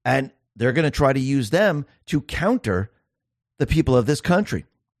 And they're going to try to use them to counter the people of this country.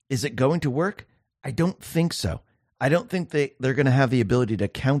 Is it going to work? I don't think so. I don't think they're going to have the ability to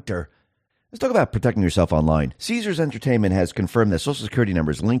counter. Let's talk about protecting yourself online. Caesars Entertainment has confirmed that Social Security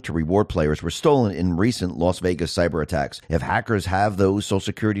numbers linked to reward players were stolen in recent Las Vegas cyber attacks. If hackers have those Social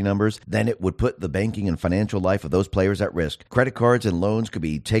Security numbers, then it would put the banking and financial life of those players at risk. Credit cards and loans could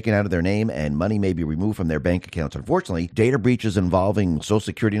be taken out of their name, and money may be removed from their bank accounts. Unfortunately, data breaches involving Social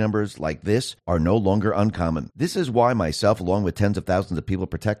Security numbers like this are no longer uncommon. This is why myself, along with tens of thousands of people,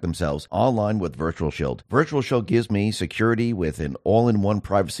 protect themselves online with Virtual Shield. Virtual Shield gives me security with an all-in-one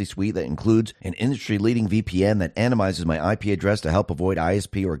privacy suite that includes an industry-leading VPN that anonymizes my IP address to help avoid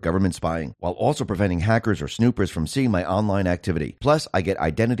ISP or government spying, while also preventing hackers or snoopers from seeing my online activity. Plus, I get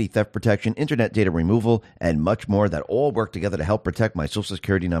identity theft protection, internet data removal, and much more that all work together to help protect my Social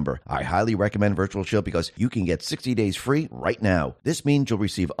Security number. I highly recommend Virtual Shield because you can get 60 days free right now. This means you'll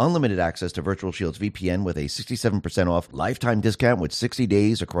receive unlimited access to Virtual Shield's VPN with a 67% off lifetime discount with 60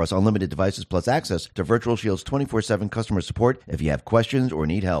 days across unlimited devices, plus access to Virtual Shield's 24/7 customer support if you have questions or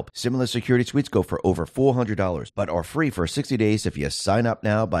need help. Similar security suites go for over $400, but are free for 60 days if you sign up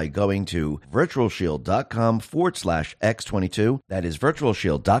now by going to virtualshield.com/X22. That is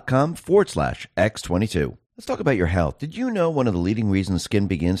virtualshield.com/X22. Let's talk about your health. Did you know one of the leading reasons skin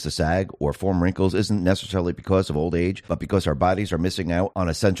begins to sag or form wrinkles isn't necessarily because of old age, but because our bodies are missing out on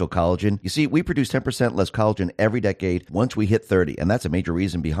essential collagen? You see, we produce 10% less collagen every decade once we hit 30, and that's a major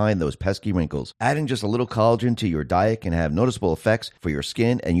reason behind those pesky wrinkles. Adding just a little collagen to your diet can have noticeable effects for your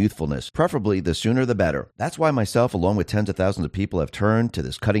skin and youthfulness. Preferably, the sooner the better. That's why myself, along with tens of thousands of people, have turned to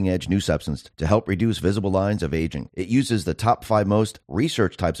this cutting-edge new substance to help reduce visible lines of aging. It uses the top 5 most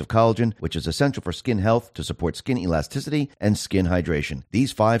researched types of collagen, which is essential for skin health to support skin elasticity and skin hydration.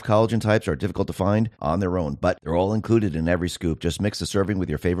 These 5 collagen types are difficult to find on their own, but they're all included in every scoop. Just mix the serving with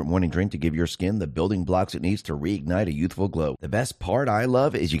your favorite morning drink to give your skin the building blocks it needs to reignite a youthful glow. The best part I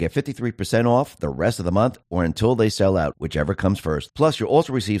love is you get 53% off the rest of the month or until they sell out, whichever comes first. Plus, you'll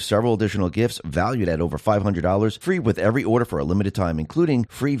also receive several additional gifts valued at over $500 free with every order for a limited time, including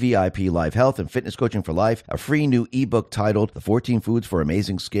free VIP live health and fitness coaching for life, a free new ebook titled The 14 Foods for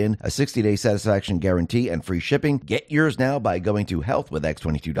Amazing Skin, a 60-day satisfaction guarantee, and free shipping. Get yours now by going to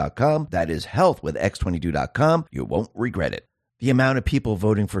healthwithx22.com. That is healthwithx22.com. You won't regret it. The amount of people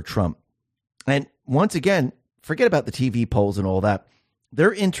voting for Trump. And once again, forget about the TV polls and all that.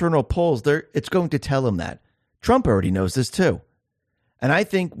 Their internal polls, it's going to tell them that. Trump already knows this too. And I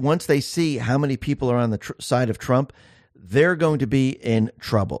think once they see how many people are on the side of Trump, they're going to be in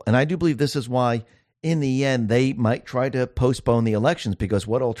trouble. And I do believe this is why, in the end, they might try to postpone the elections, because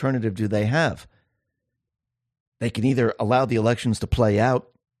what alternative do they have? They can either allow the elections to play out,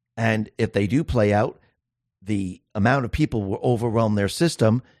 and if they do play out, the amount of people will overwhelm their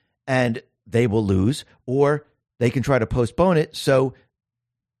system and they will lose, or they can try to postpone it so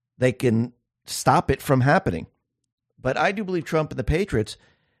they can stop it from happening. But I do believe Trump and the Patriots,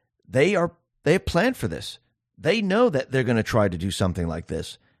 they have planned for this. They know that they're going to try to do something like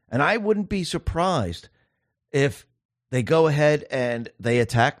this. And I wouldn't be surprised if they go ahead and they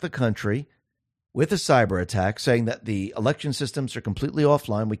attack the country with a cyber attack, saying that the election systems are completely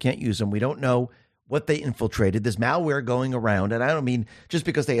offline. We can't use them. We don't know what they infiltrated. There's malware going around, and I don't mean just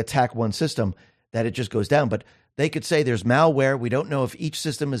because they attack one system that it just goes down, but they could say there's malware. We don't know if each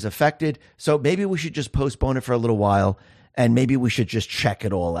system is affected, so maybe we should just postpone it for a little while, and maybe we should just check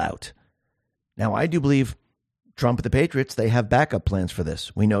it all out. Now, I do believe Trump and the Patriots, they have backup plans for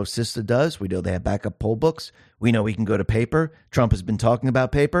this. We know SISTA does. We know they have backup poll books. We know we can go to paper. Trump has been talking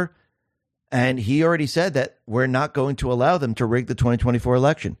about paper, and he already said that we're not going to allow them to rig the 2024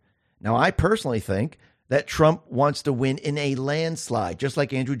 election. Now, I personally think that Trump wants to win in a landslide, just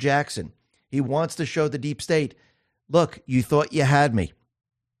like Andrew Jackson. He wants to show the deep state, look, you thought you had me.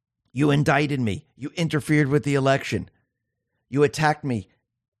 You indicted me. You interfered with the election. You attacked me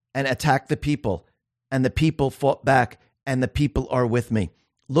and attacked the people, and the people fought back, and the people are with me.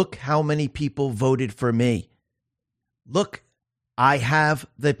 Look how many people voted for me. Look, I have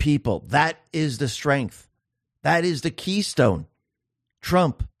the people. That is the strength. That is the keystone.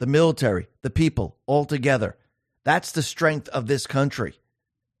 Trump, the military, the people, all together. That's the strength of this country.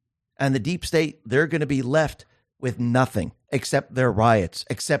 And the deep state, they're going to be left with nothing except their riots,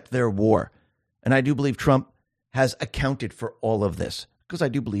 except their war. And I do believe Trump has accounted for all of this, because I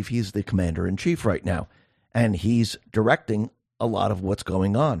do believe he's the commander in chief right now. And he's directing a lot of what's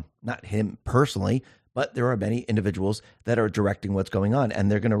going on. Not him personally, but there are many individuals that are directing what's going on. And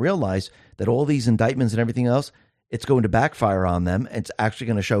they're going to realize that all these indictments and everything else, it's going to backfire on them. It's actually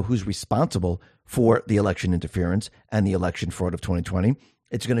going to show who's responsible for the election interference and the election fraud of 2020.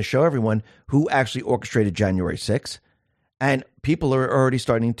 It's going to show everyone who actually orchestrated January 6th. And people are already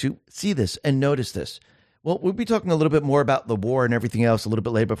starting to see this and notice this. Well, we'll be talking a little bit more about the war and everything else a little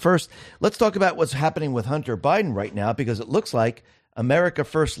bit later. But first, let's talk about what's happening with Hunter Biden right now, because it looks like America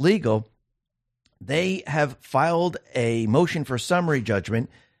First Legal, they have filed a motion for summary judgment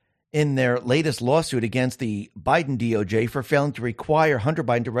in their latest lawsuit against the Biden DOJ for failing to require Hunter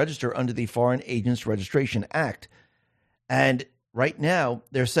Biden to register under the Foreign Agents Registration Act. And right now,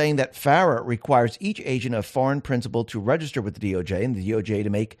 they're saying that FARA requires each agent of foreign principal to register with the DOJ and the DOJ to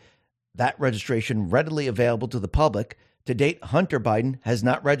make that registration readily available to the public. To date, Hunter Biden has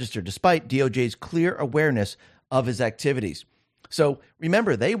not registered, despite DOJ's clear awareness of his activities. So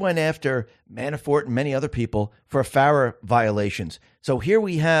remember, they went after Manafort and many other people for FARA violations. So here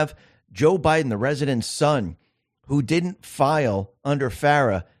we have Joe Biden, the resident's son, who didn't file under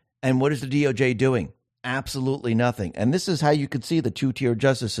FARA. And what is the DOJ doing? Absolutely nothing. And this is how you could see the two-tier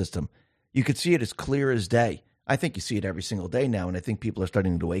justice system. You could see it as clear as day. I think you see it every single day now, and I think people are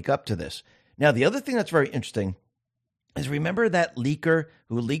starting to wake up to this. Now, the other thing that's very interesting is, remember that leaker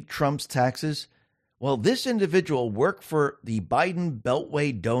who leaked Trump's taxes? Well, this individual worked for the Biden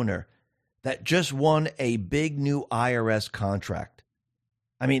Beltway donor that just won a big new IRS contract.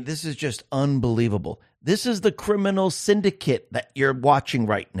 I mean, this is just unbelievable. This is the criminal syndicate that you're watching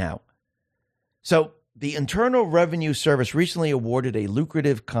right now. So the Internal Revenue Service recently awarded a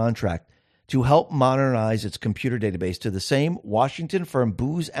lucrative contract to help modernize its computer database to the same Washington firm,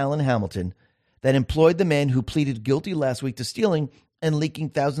 Booz Allen Hamilton, that employed the man who pleaded guilty last week to stealing and leaking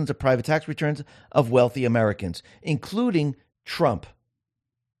thousands of private tax returns of wealthy Americans, including Trump.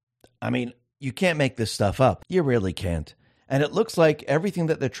 I mean, you can't make this stuff up. You really can't. And it looks like everything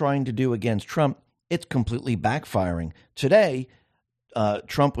that they're trying to do against Trump, it's completely backfiring. Today,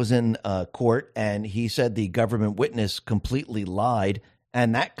 Trump was in court, and he said the government witness completely lied,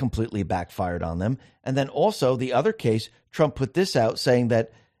 and that completely backfired on them. And then also the other case, Trump put this out saying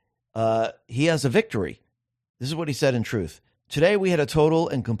that he has a victory. This is what he said in Truth. Today, we had a total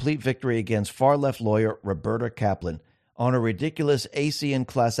and complete victory against far-left lawyer Roberta Kaplan on a ridiculous ACN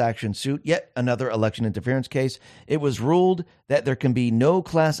class action suit, yet another election interference case. It was ruled that there can be no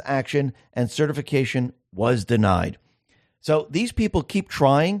class action, and certification was denied. So these people keep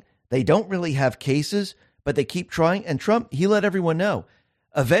trying. They don't really have cases, but they keep trying. And Trump, he let everyone know.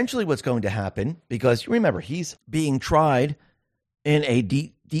 Eventually what's going to happen, because remember, he's being tried in a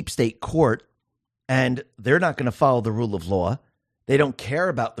deep state court, and they're not going to follow the rule of law. They don't care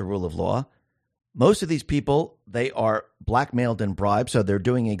about the rule of law. Most of these people, they are blackmailed and bribed, so they're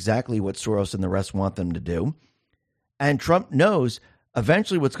doing exactly what Soros and the rest want them to do. And Trump knows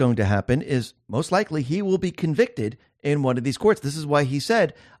eventually what's going to happen is most likely he will be convicted in one of these courts. This is why he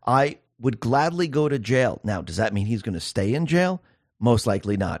said, I would gladly go to jail. Now, does that mean he's going to stay in jail? Most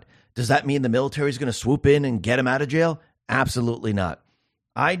likely not. Does that mean the military is going to swoop in and get him out of jail? Absolutely not.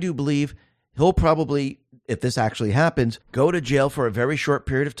 I do believe he'll probably, if this actually happens, go to jail for a very short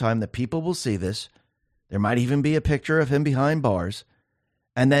period of time that people will see this. There might even be a picture of him behind bars.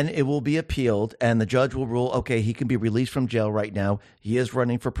 And then it will be appealed, and the judge will rule, okay, he can be released from jail right now. He is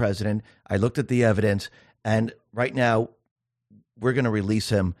running for president. I looked at the evidence, and right now we're going to release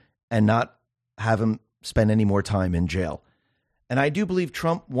him and not have him spend any more time in jail. And I do believe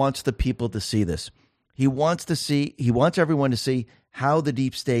Trump wants the people to see this. He wants everyone to see how the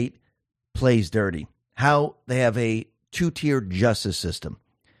deep state plays dirty, how they have a two-tiered justice system.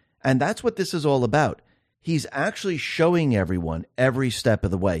 And that's what this is all about. He's actually showing everyone every step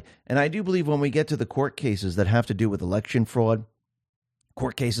of the way. And I do believe when we get to the court cases that have to do with election fraud,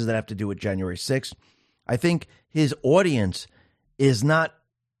 court cases that have to do with January 6th, I think his audience is not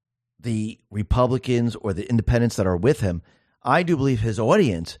the Republicans or the independents that are with him. I do believe his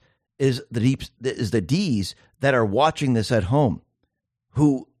audience is the D's that are watching this at home,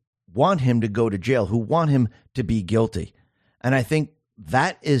 who want him to go to jail, who want him to be guilty. And I think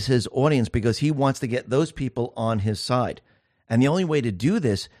that is his audience because he wants to get those people on his side. And the only way to do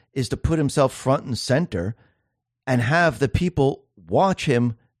this is to put himself front and center and have the people watch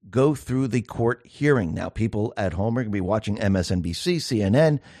him go through the court hearing. Now, people at home are going to be watching MSNBC,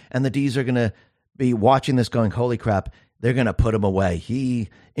 CNN, and the D's are going to be watching this going, holy crap, they're going to put him away. He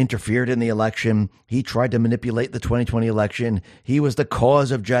interfered in the election. He tried to manipulate the 2020 election. He was the cause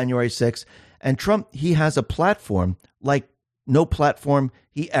of January 6th. And Trump, he has a platform like no platform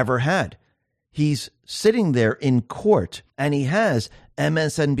he ever had. He's sitting there in court and he has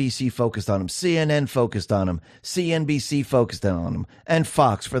MSNBC focused on him, CNN focused on him, CNBC focused on him, and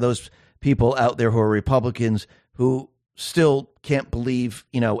Fox for those people out there who are Republicans who still can't believe,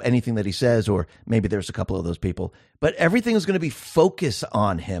 anything that he says, or maybe there's a couple of those people, but everything is going to be focused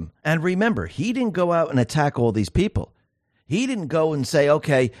on him. And remember, he didn't go out and attack all these people. He didn't go and say,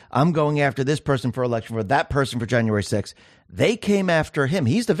 okay, I'm going after this person for election, for that person for January 6th. They came after him.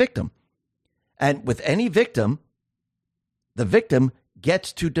 He's the victim. And with any victim, the victim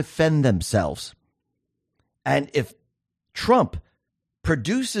gets to defend themselves. And if Trump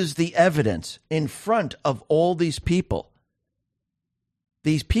produces the evidence in front of all these people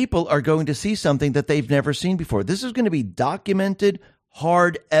are going to see something that they've never seen before. This is going to be documented,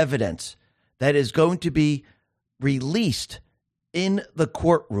 hard evidence that is going to be released in the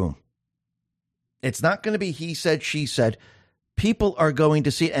courtroom. It's not going to be he said, she said. People are going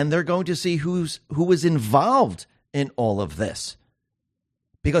to see, and they're going to see who was involved in all of this.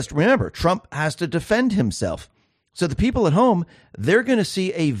 Because remember, Trump has to defend himself. So the people at home, they're going to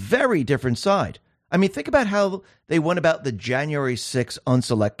see a very different side. I mean, think about how they went about the January 6th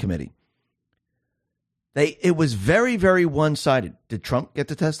Unselect Committee. It was very, very one-sided. Did Trump get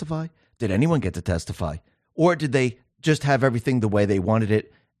to testify? Did anyone get to testify? Or did they just have everything the way they wanted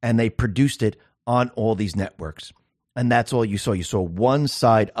it and they produced it on all these networks? And that's all you saw. You saw one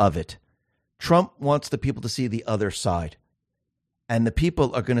side of it. Trump wants the people to see the other side. And the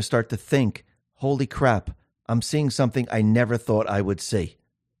people are going to start to think, holy crap, I'm seeing something I never thought I would see.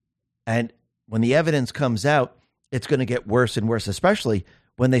 And when the evidence comes out, it's going to get worse and worse, especially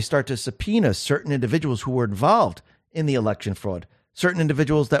when they start to subpoena certain individuals who were involved in the election fraud, certain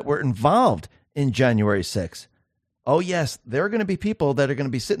individuals that were involved in January 6th. Oh, yes, there are going to be people that are going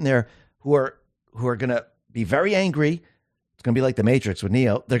to be sitting there who are going to be very angry. It's going to be like the Matrix with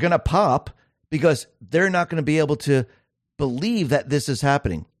Neo. They're going to pop because they're not going to be able to believe that this is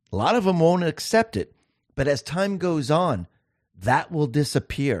happening. A lot of them won't accept it. But as time goes on, that will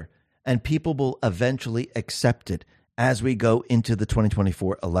disappear and people will eventually accept it as we go into the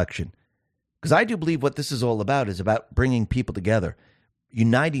 2024 election. Because I do believe what this is all about is about bringing people together,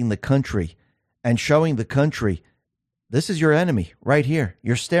 uniting the country and showing the country, this is your enemy right here.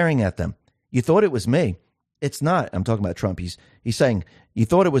 You're staring at them. You thought it was me. It's not. I'm talking about Trump. He's saying, you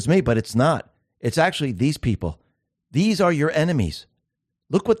thought it was me, but it's not. It's actually these people. These are your enemies.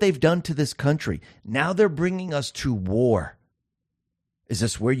 Look what they've done to this country. Now they're bringing us to war. Is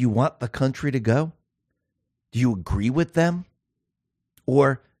this where you want the country to go? Do you agree with them?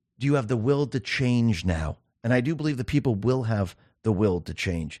 Or do you have the will to change now? And I do believe the people will have the will to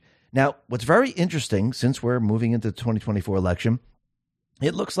change. Now, what's very interesting, since we're moving into the 2024 election,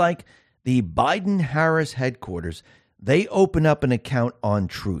 it looks like the Biden-Harris headquarters, they open up an account on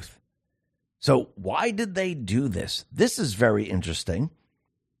Truth. So why did they do this? This is very interesting.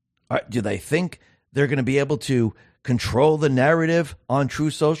 Do they think they're going to be able to control the narrative on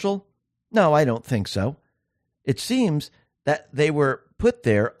Truth Social? No, I don't think so. It seems that they were put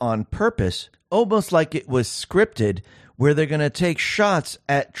there on purpose, almost like it was scripted, where they're going to take shots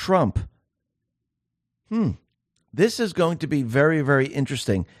at Trump. This is going to be very, very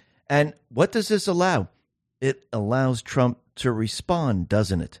interesting. And what does this allow? It allows Trump to respond,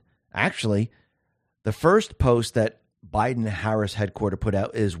 doesn't it? Actually, the first post that Biden-Harris headquarters put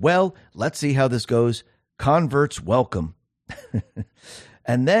out is, well, let's see how this goes. Converts welcome.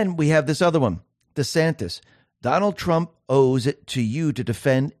 And then we have this other one, DeSantis. Donald Trump owes it to you to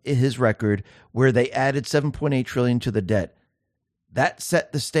defend his record where they added $7.8 trillion to the debt. That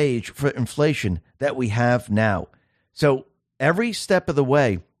set the stage for inflation that we have now. So every step of the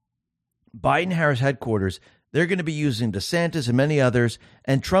way, Biden-Harris headquarters, they're going to be using DeSantis and many others,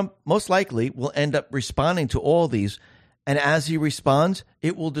 and Trump most likely will end up responding to all these. And as he responds,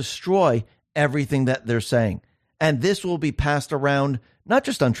 it will destroy everything that they're saying. And this will be passed around, not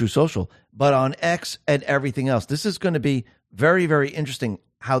just on True Social, but on X and everything else. This is going to be very, very interesting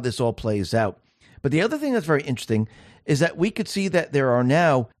how this all plays out. But the other thing that's very interesting is that we could see that there are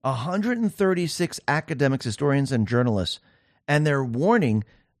now 136 academics, historians, and journalists, and they're warning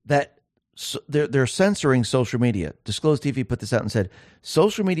that they're censoring social media. Disclosed TV put this out and said,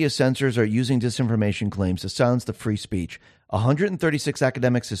 social media censors are using disinformation claims to silence the free speech. 136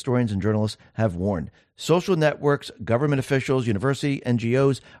 academics, historians, and journalists have warned. Social networks, government officials, university,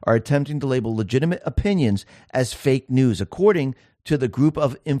 NGOs are attempting to label legitimate opinions as fake news, according to the group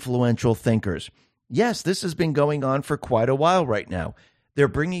of influential thinkers. Yes, this has been going on for quite a while right now. They're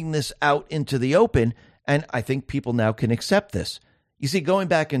bringing this out into the open, and I think people now can accept this. You see, going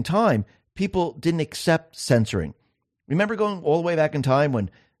back in time, people didn't accept censoring. Remember going all the way back in time when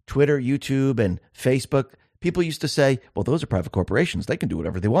Twitter, YouTube, and Facebook, people used to say, well, those are private corporations. They can do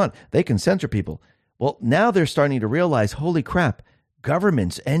whatever they want. They can censor people. Well, now they're starting to realize, holy crap,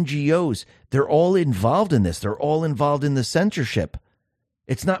 governments, NGOs, they're all involved in this. They're all involved in the censorship.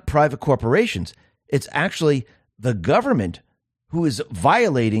 It's not private corporations. It's actually the government who is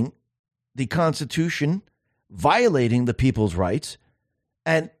violating the Constitution, violating the people's rights,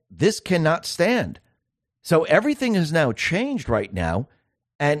 and this cannot stand. So everything has now changed right now,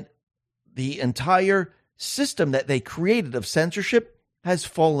 and the entire system that they created of censorship has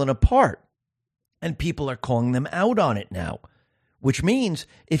fallen apart, and people are calling them out on it now, which means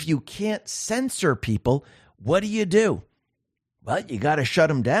if you can't censor people, what do? Well, you got to shut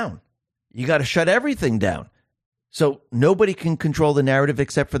them down. You got to shut everything down. So nobody can control the narrative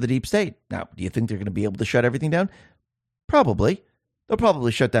except for the deep state. Now, do you think they're going to be able to shut everything down? Probably. They'll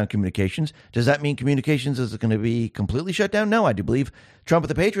probably shut down communications. Does that mean communications is going to be completely shut down? No, I do believe Trump and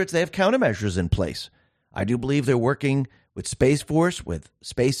the Patriots, they have countermeasures in place. I do believe they're working with Space Force, with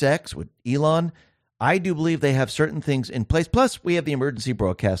SpaceX, with Elon. I do believe they have certain things in place. Plus, we have the emergency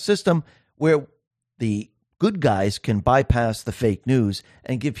broadcast system where the good guys can bypass the fake news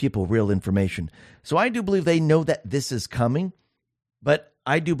and give people real information. So I do believe they know that this is coming, but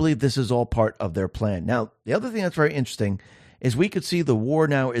I do believe this is all part of their plan. Now, the other thing that's very interesting is we could see the war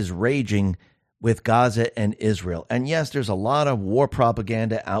now is raging with Gaza and Israel. And yes, there's a lot of war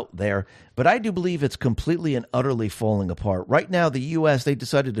propaganda out there, but I do believe it's completely and utterly falling apart. Right now, the U.S., they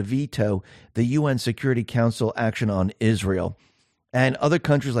decided to veto the UN Security Council action on Israel. And other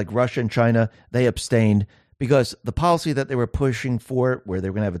countries like Russia and China, they abstained because the policy that they were pushing for, where they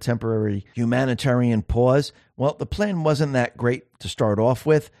were going to have a temporary humanitarian pause, well, the plan wasn't that great to start off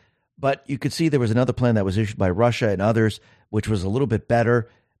with. But you could see there was another plan that was issued by Russia and others, which was a little bit better.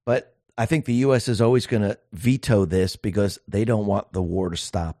 But I think the U.S. is always going to veto this because they don't want the war to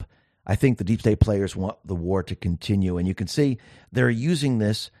stop. I think the deep state players want the war to continue. And you can see they're using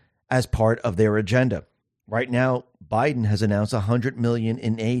this as part of their agenda. Right now, Biden has announced $100 million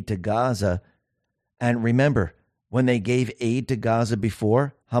in aid to Gaza. And remember, when they gave aid to Gaza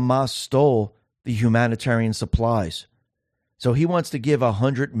before, Hamas stole the humanitarian supplies. So he wants to give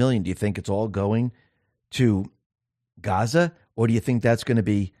 $100 million. Do you think it's all going to Gaza? Or do you think that's going to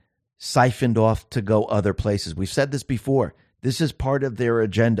be siphoned off to go other places? We've said this before. This is part of their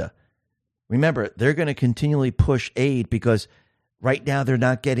agenda. Remember, they're going to continually push aid because right now they're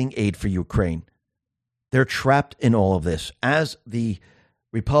not getting aid for Ukraine. They're trapped in all of this. As the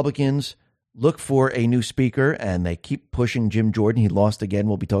Republicans look for a new speaker and they keep pushing Jim Jordan, he lost again.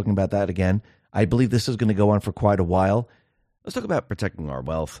 We'll be talking about that again. I believe this is going to go on for quite a while. Let's talk about protecting our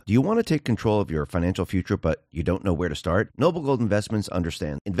wealth. Do you want to take control of your financial future, but you don't know where to start? Noble Gold Investments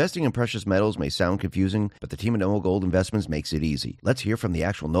understands. Investing in precious metals may sound confusing, but the team at Noble Gold Investments makes it easy. Let's hear from the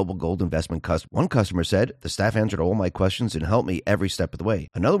actual Noble Gold Investment customer. One customer said, the staff answered all my questions and helped me every step of the way.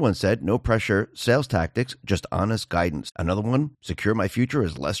 Another one said, no pressure, sales tactics, just honest guidance. Another one, secure my future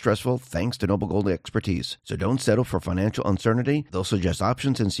is less stressful thanks to Noble Gold expertise. So don't settle for financial uncertainty. They'll suggest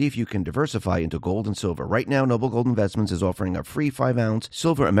options and see if you can diversify into gold and silver. Right now, Noble Gold Investments is offering a free 5-ounce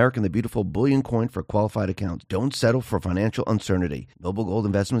silver American the Beautiful bullion coin for qualified accounts. Don't settle for financial uncertainty. Noble Gold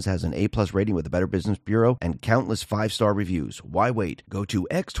Investments has an A+ rating with the Better Business Bureau and countless 5-star reviews. Why wait? Go to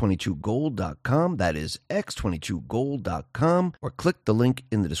x22gold.com. That is x22gold.com, or click the link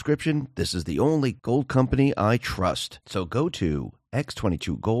in the description. This is the only gold company I trust. So go to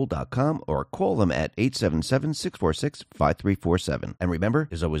x22gold.com or call them at 877-646-5347. And remember,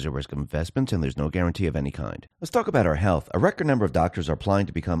 there's always a risk of investments and there's no guarantee of any kind. Let's talk about our health. A record number of doctors are applying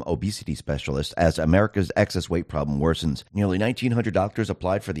to become obesity specialists as America's excess weight problem worsens. Nearly 1,900 doctors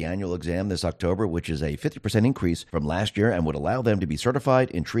applied for the annual exam this October, which is a 50% increase from last year and would allow them to be certified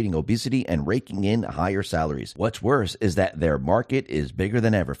in treating obesity and raking in higher salaries. What's worse is that their market is bigger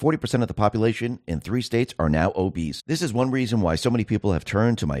than ever. 40% of the population in 3 states are now obese. This is one reason why so many people have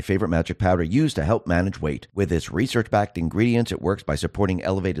turned to my favorite magic powder used to help manage weight. With its research-backed ingredients, it works by supporting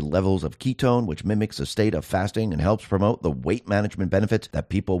elevated levels of ketone, which mimics a state of fasting and helps promote the weight management benefits that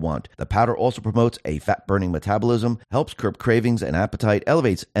people want. The powder also promotes a fat-burning metabolism, helps curb cravings and appetite,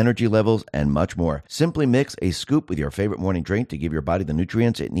 elevates energy levels, and much more. Simply mix a scoop with your favorite morning drink to give your body the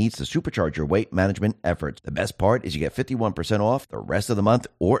nutrients it needs to supercharge your weight management efforts. The best part is you get 51% off the rest of the month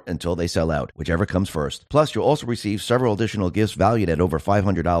or until they sell out, whichever comes first. Plus, you'll also receive several additional gifts valued at over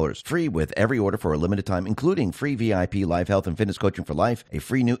 $500, free with every order for a limited time, including free VIP live health and fitness coaching for life, a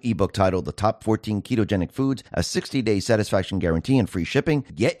free new ebook titled The Top 14 Ketogenic Foods, a 60-day satisfaction guarantee, and free shipping.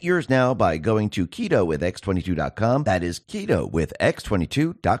 Get yours now by going to ketowithx22.com. That is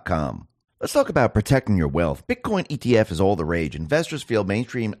ketowithx22.com. Let's talk about protecting your wealth. Bitcoin ETF is all the rage. Investors feel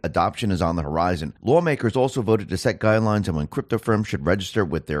mainstream adoption is on the horizon. Lawmakers also voted to set guidelines on when crypto firms should register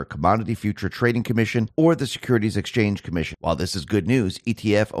with their Commodity Future Trading Commission or the Securities Exchange Commission. While this is good news,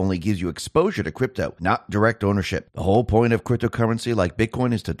 ETF only gives you exposure to crypto, not direct ownership. The whole point of cryptocurrency like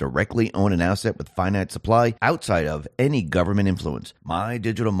Bitcoin is to directly own an asset with finite supply outside of any government influence. My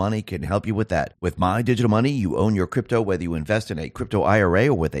Digital Money can help you with that. With My Digital Money, you own your crypto whether you invest in a crypto IRA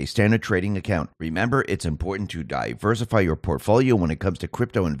or with a standard trading account. Remember, it's important to diversify your portfolio when it comes to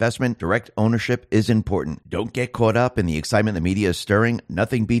crypto investment. Direct ownership is important. Don't get caught up in the excitement the media is stirring.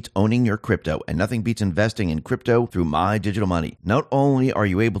 Nothing beats owning your crypto, and nothing beats investing in crypto through My Digital Money. Not only are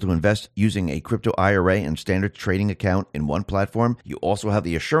you able to invest using a crypto IRA and standard trading account in one platform, you also have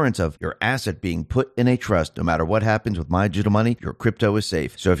the assurance of your asset being put in a trust. No matter what happens with My Digital Money, your crypto is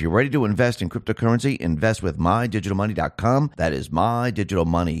safe. So if you're ready to invest in cryptocurrency, invest with MyDigitalMoney.com. That is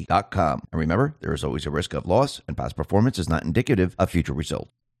MyDigitalMoney.com. And remember, there is always a risk of loss, and past performance is not indicative of future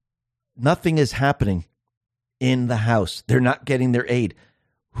results. Nothing is happening in the House. They're not getting their aid.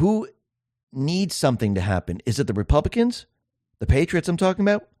 Who needs something to happen? Is it the Republicans, the Patriots I'm talking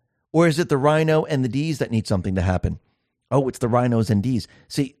about? Or is it the Rhino and the Ds that need something to happen? Oh, it's the Rhinos and Ds.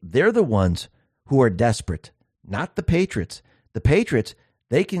 See, they're the ones who are desperate, not the Patriots. The Patriots,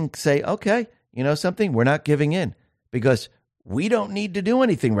 they can say, okay, you know something? We're not giving in because we don't need to do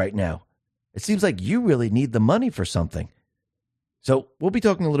anything right now. It seems like you really need the money for something. So we'll be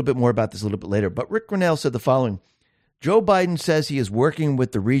talking a little bit more about this a little bit later. But Rick Grinnell said the following. Joe Biden says he is working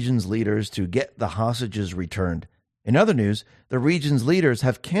with the region's leaders to get the hostages returned. In other news, the region's leaders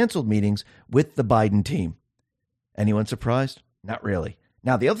have canceled meetings with the Biden team. Anyone surprised? Not really.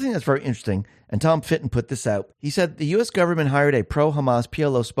 Now, the other thing that's very interesting, and Tom Fitton put this out, he said the U.S. government hired a pro-Hamas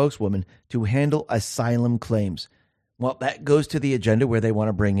PLO spokeswoman to handle asylum claims. Well, that goes to the agenda where they want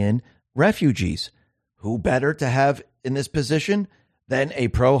to bring in refugees. Who better to have in this position than a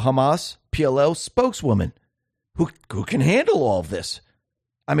pro-Hamas PLO spokeswoman who can handle all of this?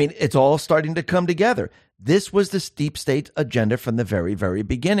 I mean, it's all starting to come together. This was the deep state agenda from the very, very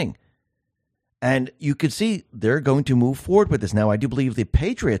beginning. And you could see they're going to move forward with this. Now, I do believe the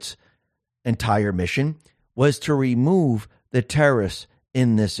Patriots' entire mission was to remove the terrorists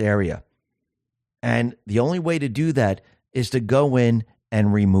in this area. And the only way to do that is to go in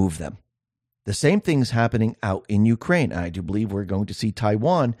and remove them. The same thing's happening out in Ukraine. I do believe we're going to see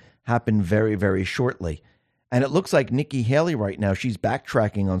Taiwan happen very, very shortly. And it looks like Nikki Haley right now, she's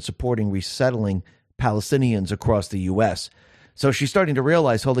backtracking on supporting resettling Palestinians across the U.S. So she's starting to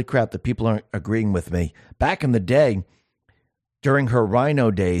realize, holy crap, that people aren't agreeing with me. Back in the day, during her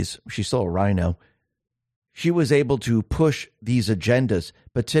Rhino days, she's still a Rhino, she was able to push these agendas.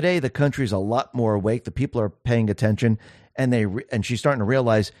 But today, the country's a lot more awake. The people are paying attention. And she's starting to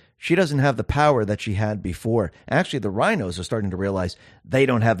realize she doesn't have the power that she had before. Actually, the Rhinos are starting to realize they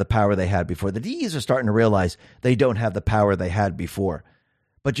don't have the power they had before. The Ds are starting to realize they don't have the power they had before.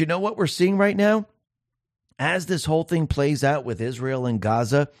 But you know what we're seeing right now? As this whole thing plays out with Israel and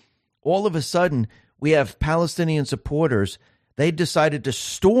Gaza, all of a sudden, we have Palestinian supporters. They decided to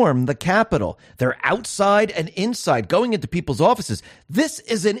storm the Capitol. They're outside and inside, going into people's offices. This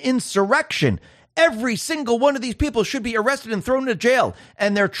is an insurrection. Every single one of these people should be arrested and thrown into jail,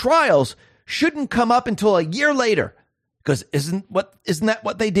 and their trials shouldn't come up until a year later. Because isn't that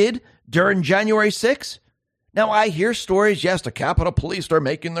what they did during January 6th? Now, I hear stories, yes, the Capitol Police are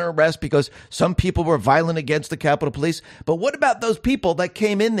making their arrest because some people were violent against the Capitol Police. But what about those people that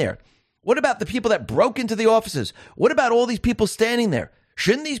came in there? What about the people that broke into the offices? What about all these people standing there?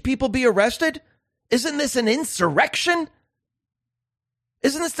 Shouldn't these people be arrested? Isn't this an insurrection?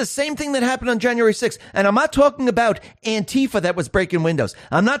 Isn't this the same thing that happened on January 6th? And I'm not talking about Antifa that was breaking windows.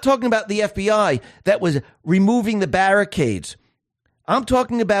 I'm not talking about the FBI that was removing the barricades. I'm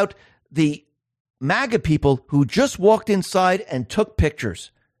talking about the MAGA people who just walked inside and took pictures,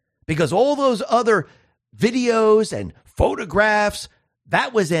 because all those other videos and photographs,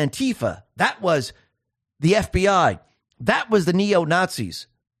 that was Antifa. That was the FBI. That was the neo-Nazis.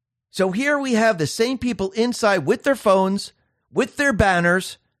 So here we have the same people inside with their phones, with their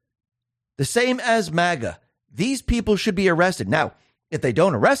banners, the same as MAGA. These people should be arrested. Now, if they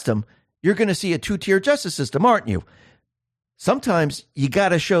don't arrest them, you're going to see a two-tier justice system, aren't you? Sometimes you got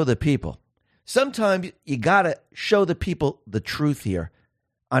to show the people. Sometimes you got to show the people the truth here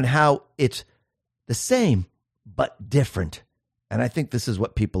on how it's the same but different. And I think this is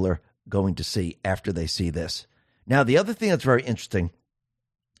what people are going to see after they see this. Now, the other thing that's very interesting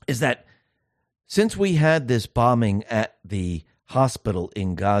is that since we had this bombing at the hospital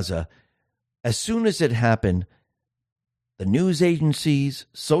in Gaza, as soon as it happened, the news agencies,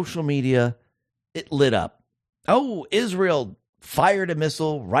 social media, it lit up. Oh, Israel fired a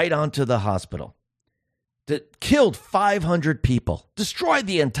missile right onto the hospital that killed 500 people, destroyed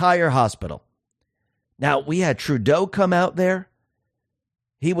the entire hospital. Now, we had Trudeau come out there.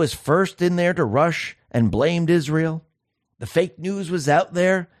 He was first in there to rush and blamed Israel. The fake news was out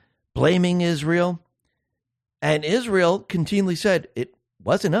there blaming Israel. And Israel continually said, it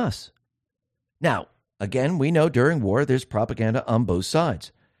wasn't us. Now, again, we know during war, there's propaganda on both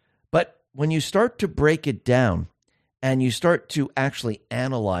sides. But when you start to break it down and you start to actually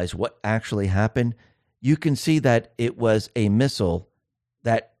analyze what actually happened, you can see that it was a missile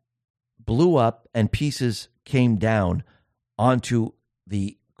that blew up and pieces came down onto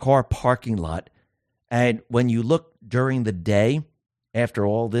the car parking lot. And when you look during the day after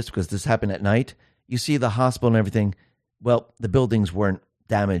all this, because this happened at night, you see the hospital and everything. Well, the buildings weren't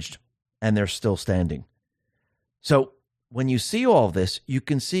damaged and they're still standing. So when you see all this, you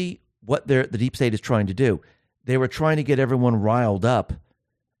can see what the deep state is trying to do. They were trying to get everyone riled up,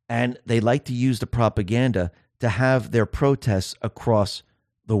 and they like to use the propaganda to have their protests across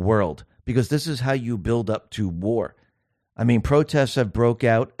the world, because this is how you build up to war. I mean, protests have broke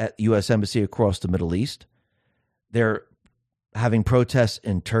out at the U.S. Embassy across the Middle East. They're having protests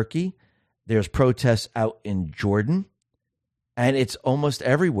in Turkey. There's protests out in Jordan, and it's almost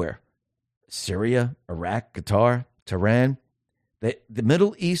everywhere. Syria, Iraq, Qatar, Tehran. The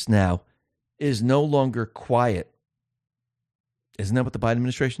Middle East now is no longer quiet. Isn't that what the Biden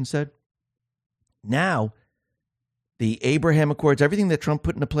administration said? Now, the Abraham Accords, everything that Trump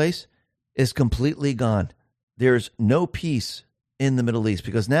put into place is completely gone. There's no peace in the Middle East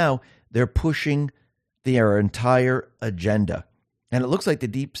because now they're pushing their entire agenda. And it looks like the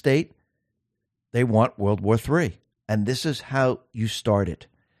deep state, they want World War III. And this is how you start it.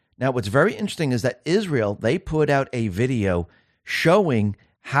 Now, what's very interesting is that Israel, they put out a video showing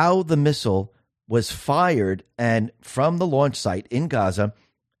how the missile was fired and from the launch site in Gaza,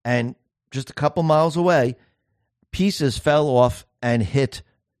 and just a couple miles away, pieces fell off and hit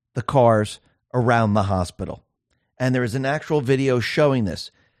the cars around the hospital. And there is an actual video showing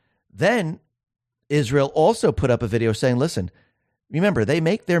this. Then Israel also put up a video saying, listen, remember, they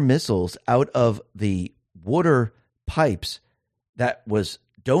make their missiles out of the water pipes that was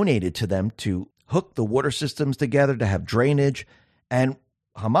donated to them to hook the water systems together, to have drainage. And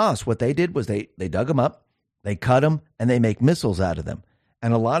Hamas, what they did was they dug them up, they cut them, and they make missiles out of them.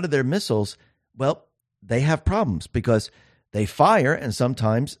 And a lot of their missiles, well, they have problems because they fire and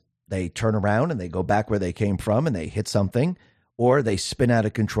sometimes they turn around and they go back where they came from and they hit something, or they spin out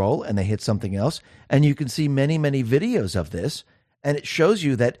of control and they hit something else. And you can see many, many videos of this, and it shows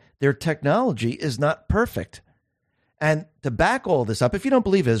you that their technology is not perfect. And to back all this up, if you don't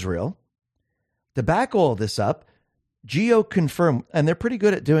believe Israel, to back all this up, Geo confirmed, and they're pretty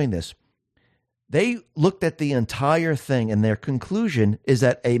good at doing this. They looked at the entire thing, and their conclusion is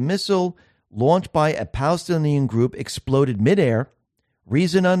that a missile launched by a Palestinian group exploded midair,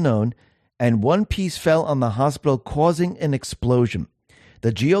 reason unknown, and one piece fell on the hospital, causing an explosion.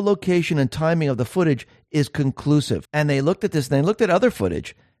 The geolocation and timing of the footage is conclusive. And they looked at this, and they looked at other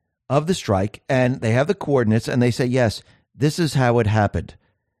footage of the strike, and they have the coordinates, and they say, yes, this is how it happened.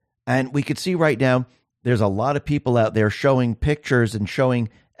 And we could see right now, there's a lot of people out there showing pictures and showing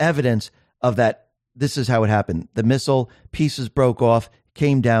evidence of that. This is how it happened. The missile pieces broke off,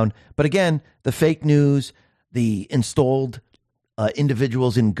 came down. But again, the fake news, the installed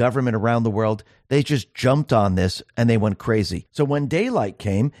individuals in government around the world, they just jumped on this and they went crazy. So when daylight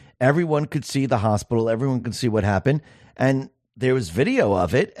came, everyone could see the hospital, everyone could see what happened, and there was video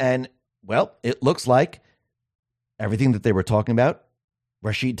of it, and, well, it looks like everything that they were talking about,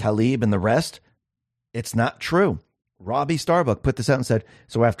 Rashid Tlaib and the rest, it's not true. Robbie Starbuck put this out and said,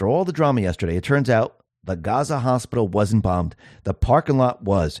 so after all the drama yesterday, it turns out the Gaza hospital wasn't bombed. The parking lot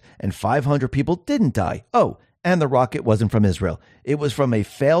was, and 500 people didn't die. Oh, and the rocket wasn't from Israel. It was from a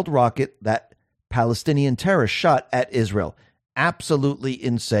failed rocket that Palestinian terrorists shot at Israel. Absolutely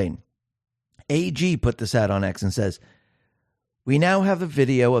insane. AG put this out on X and says, we now have a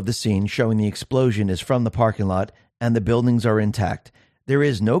video of the scene showing the explosion is from the parking lot and the buildings are intact. There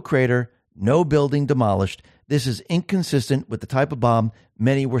is no crater, no building demolished. This is inconsistent with the type of bomb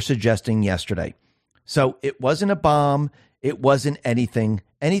many were suggesting yesterday. So it wasn't a bomb. It wasn't anything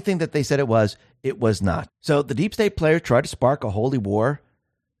that they said it was not. So the deep state players tried to spark a holy war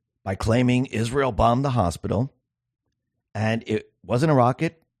by claiming Israel bombed the hospital. And it wasn't a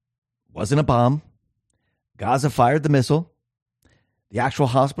rocket, wasn't a bomb. Gaza fired the missile. The actual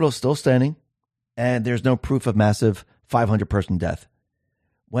hospital is still standing. And there's no proof of massive 500-person death.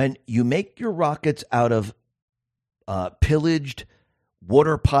 When you make your rockets out of pillaged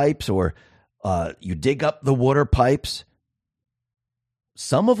water pipes, or you dig up the water pipes,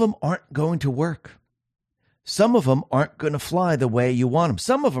 some of them aren't going to work. Some of them aren't going to fly the way you want them.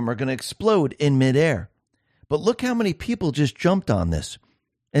 Some of them are going to explode in midair. But look how many people just jumped on this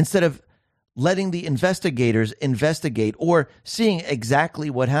instead of letting the investigators investigate or seeing exactly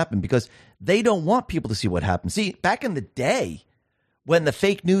what happened, because they don't want people to see what happened. See, back in the day when the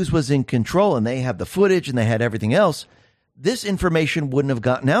fake news was in control and they have the footage and they had everything else, this information wouldn't have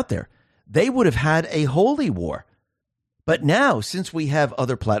gotten out there. They would have had a holy war. But now, since we have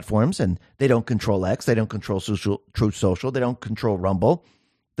other platforms and they don't control X, they don't control Truth Social, they don't control Rumble,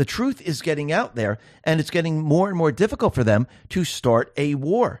 the truth is getting out there, and it's getting more and more difficult for them to start a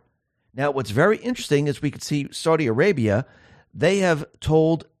war. Now, what's very interesting is we could see Saudi Arabia, they have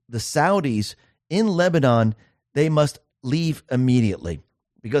told the Saudis in Lebanon they must leave immediately,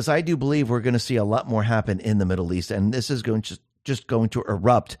 because I do believe we're going to see a lot more happen in the Middle East, and this is going to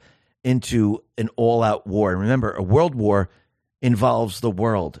erupt into an all-out war. And remember, a world war involves the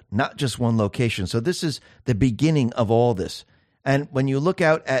world, not just one location. So this is the beginning of all this. And when you look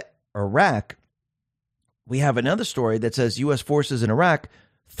out at Iraq, we have another story that says U.S. forces in Iraq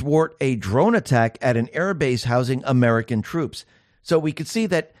thwart a drone attack at an air base housing American troops. So we could see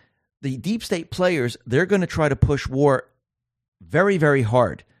that the deep state players, they're going to try to push war very, very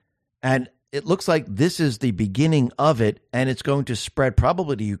hard. And it looks like this is the beginning of it, and it's going to spread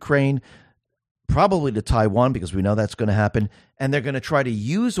probably to Ukraine, probably to Taiwan, because we know that's going to happen. And they're going to try to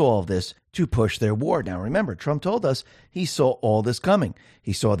use all of this to push their war. Now, remember, Trump told us he saw all this coming.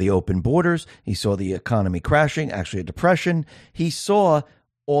 He saw the open borders. He saw the economy crashing, actually a depression. He saw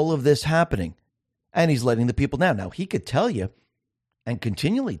all of this happening, and he's letting the people down. Now, he could tell you and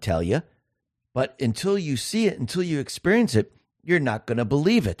continually tell you, but until you see it, until you experience it, you're not going to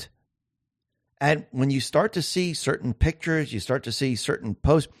believe it. And when you start to see certain pictures, you start to see certain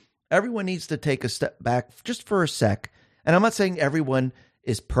posts, everyone needs to take a step back just for a sec. And I'm not saying everyone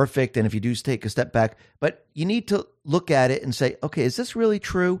is perfect, and if you do take a step back, but you need to look at it and say, okay, is this really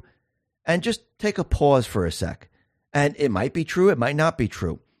true? And just take a pause for a sec. And it might be true, it might not be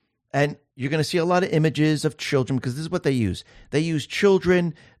true. And you're going to see a lot of images of children, because this is what they use. They use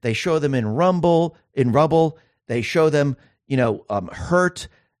children, they show them in rubble, they show them, hurt.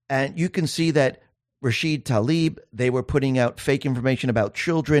 And you can see that Rashid Tlaib, they were putting out fake information about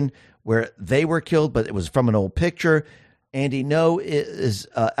children where they were killed, but it was from an old picture. Andy No is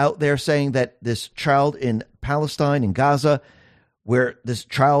out there saying that this child in Palestine, in Gaza, where this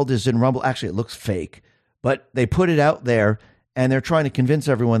child is in rubble, actually it looks fake, but they put it out there and they're trying to convince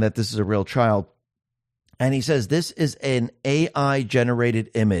everyone that this is a real child. And he says this is an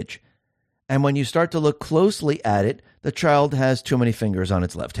AI-generated image. And when you start to look closely at it, the child has too many fingers on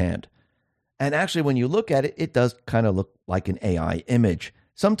its left hand. And actually, when you look at it, it does kind of look like an AI image.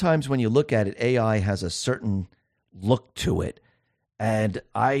 Sometimes when you look at it, AI has a certain look to it. And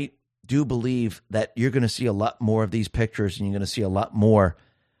I do believe that you're going to see a lot more of these pictures, and you're going to see a lot more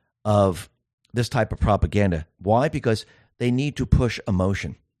of this type of propaganda. Why? Because they need to push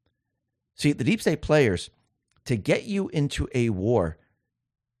emotion. See, the deep state players, to get you into a war,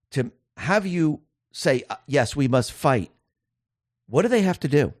 to have you say, yes, we must fight, what do they have to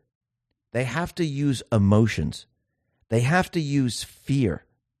do? They have to use emotions. They have to use fear.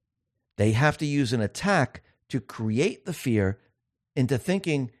 They have to use an attack to create the fear into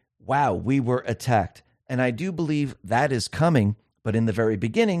thinking, wow, we were attacked. And I do believe that is coming. But in the very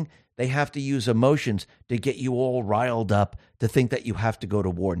beginning, they have to use emotions to get you all riled up to think that you have to go to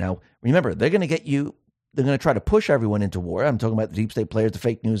war. Now, remember, they're going to try to push everyone into war. I'm talking about the deep state players, the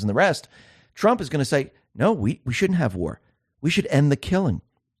fake news, and the rest. Trump is going to say, no, we shouldn't have war. We should end the killing.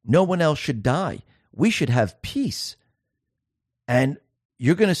 No one else should die. We should have peace. And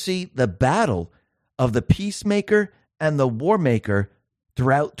you're going to see the battle of the peacemaker and the war maker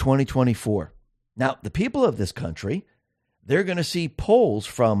throughout 2024. Now, the people of this country, they're going to see polls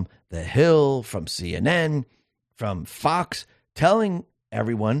from The Hill, from CNN, from Fox, telling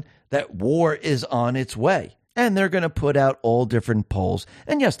everyone that war is on its way. And they're going to put out all different polls.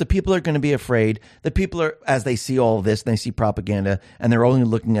 And yes, the people are going to be afraid. The people are, as they see all of this, and they see propaganda, and they're only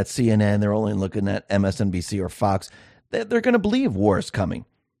looking at CNN, they're only looking at MSNBC or Fox, they're going to believe war is coming.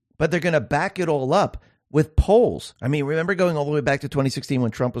 But they're going to back it all up with polls. I mean, remember going all the way back to 2016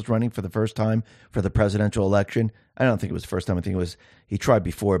 when Trump was running for the first time for the presidential election? I don't think it was the first time. I think it was, he tried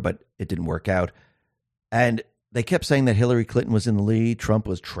before, but it didn't work out. And they kept saying that Hillary Clinton was in the lead. Trump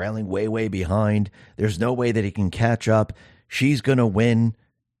was trailing way, way behind. There's no way that he can catch up. She's going to win.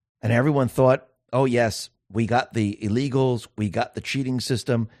 And everyone thought, oh, yes, we got the illegals. We got the cheating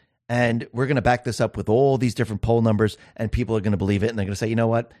system. And we're going to back this up with all these different poll numbers. And people are going to believe it. And they're going to say, you know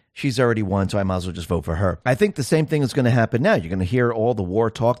what? She's already won, so I might as well just vote for her. I think the same thing is going to happen now. You're going to hear all the war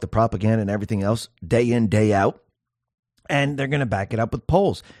talk, the propaganda, and everything else day in, day out. And they're going to back it up with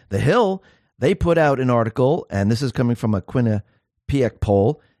polls. The Hill, they put out an article, and this is coming from a Quinnipiac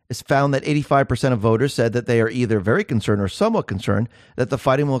poll. It's found that 85% of voters said that they are either very concerned or somewhat concerned that the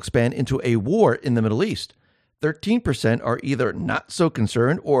fighting will expand into a war in the Middle East. 13% are either not so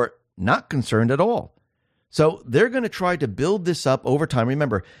concerned or not concerned at all. So they're going to try to build this up over time.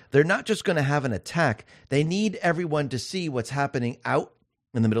 Remember, they're not just going to have an attack. They need everyone to see what's happening out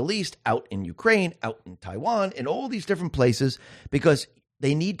in the Middle East, out in Ukraine, out in Taiwan, in all these different places, because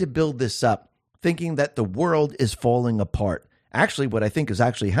they need to build this up, thinking that the world is falling apart. Actually, what I think is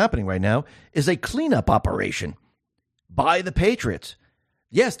actually happening right now is a cleanup operation by the patriots.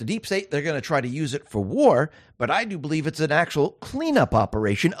 Yes, the deep state, they're going to try to use it for war, but I do believe it's an actual cleanup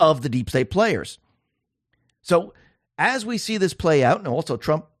operation of the deep state players. So as we see this play out, and also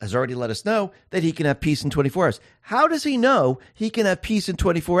Trump has already let us know that he can have peace in 24 hours. How does he know he can have peace in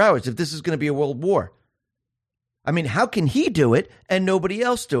 24 hours if this is going to be a world war? I mean, how can he do it and nobody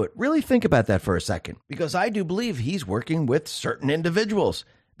else do it? Really think about that for a second, because I do believe he's working with certain individuals.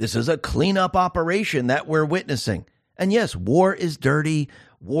 This is a cleanup operation that we're witnessing. And yes, war is dirty.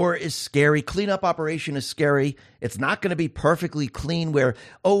 War is scary. Cleanup operation is scary. It's not going to be perfectly clean where,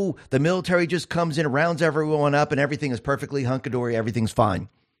 oh, the military just comes in, rounds everyone up, and everything is perfectly hunky-dory, everything's fine.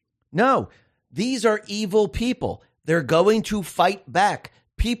 No, these are evil people. They're going to fight back.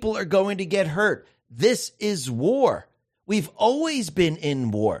 People are going to get hurt. This is war. We've always been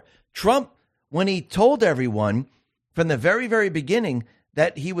in war. Trump, when he told everyone from the very, very beginning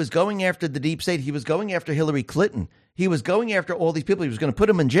that he was going after the deep state, he was going after Hillary Clinton, he was going after all these people, he was going to put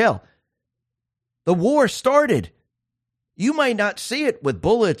them in jail. The war started. You might not see it with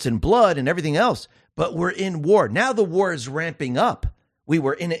bullets and blood and everything else, but we're in war. Now the war is ramping up. We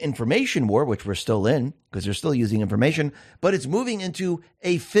were in an information war, which we're still in because they're still using information, but it's moving into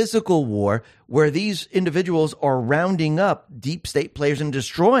a physical war where these individuals are rounding up deep state players and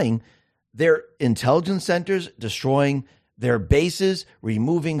destroying their intelligence centers, destroying their bases,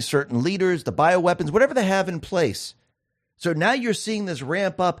 removing certain leaders, the bioweapons, whatever they have in place. So now you're seeing this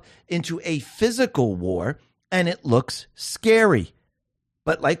ramp up into a physical war, and it looks scary.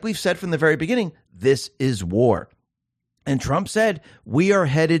 But like we've said from the very beginning, this is war. And Trump said, we are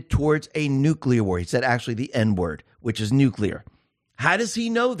headed towards a nuclear war. He said actually the N word, which is nuclear. How does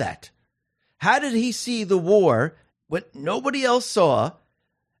he know that? How did he see the war, what nobody else saw?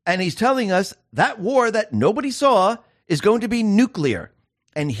 And he's telling us that war that nobody saw is going to be nuclear.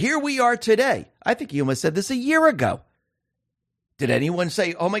 And here we are today. I think he almost said this a year ago. Did anyone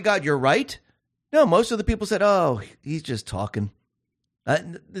say, oh my God, you're right? No, most of the people said, oh, he's just talking.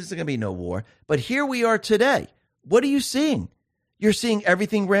 This is going to be no war. But here we are today. What are you seeing? You're seeing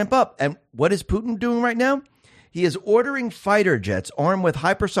everything ramp up. And what is Putin doing right now? He is ordering fighter jets armed with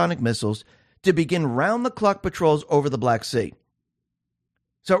hypersonic missiles to begin round-the-clock patrols over the Black Sea.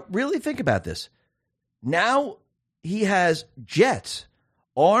 So really think about this. Now he has jets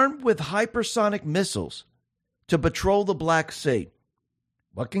armed with hypersonic missiles to patrol the Black Sea.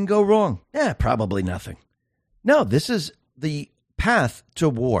 What can go wrong? Probably nothing. No, this is the path to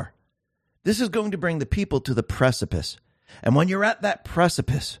war. This is going to bring the people to the precipice. And when you're at that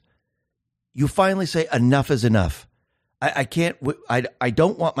precipice, you finally say, enough is enough. I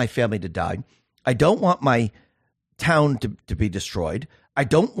don't want my family to die. I don't want my town to be destroyed. I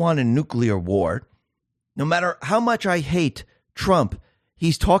don't want a nuclear war. No matter how much I hate Trump,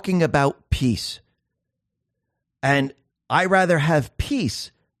 he's talking about peace. And I rather have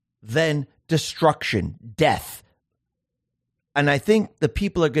peace than destruction, death. And I think the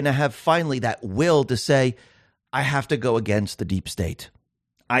people are going to have finally that will to say, I have to go against the deep state.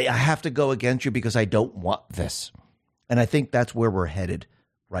 I have to go against you because I don't want this. And I think that's where we're headed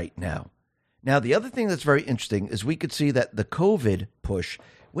right now. Now, the other thing that's very interesting is we could see that the COVID push,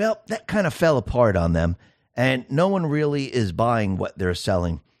 well, that kind of fell apart on them. And no one really is buying what they're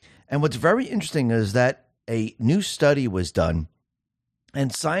selling. And what's very interesting is that a new study was done,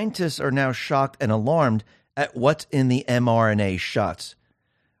 and scientists are now shocked and alarmed at what's in the mRNA shots.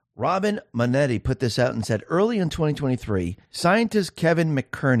 Robin Monetti put this out and said, early in 2023, scientist Kevin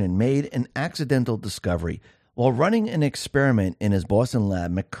McKernan made an accidental discovery. While running an experiment in his Boston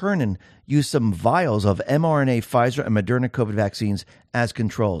lab, McKernan used some vials of mRNA Pfizer and Moderna COVID vaccines as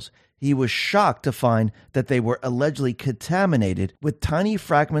controls. He was shocked to find that they were allegedly contaminated with tiny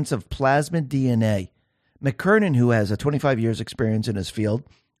fragments of plasmid DNA. McKernan, who has a 25 years experience in his field,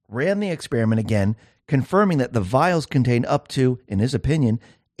 ran the experiment again, confirming that the vials contained up to, in his opinion,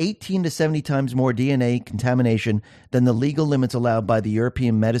 18 to 70 times more DNA contamination than the legal limits allowed by the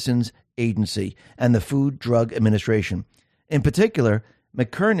European Medicines Agency and the Food Drug Administration. In particular,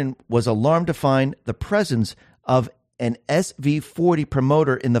 McKernan was alarmed to find the presence of an SV40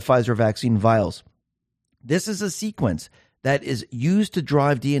 promoter in the Pfizer vaccine vials. This is a sequence that is used to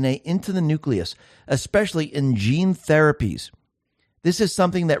drive DNA into the nucleus, especially in gene therapies. This is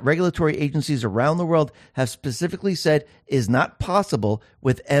something that regulatory agencies around the world have specifically said is not possible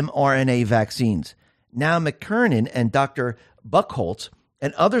with mRNA vaccines. Now McKernan and Dr. Buchholz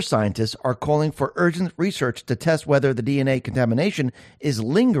and other scientists are calling for urgent research to test whether the DNA contamination is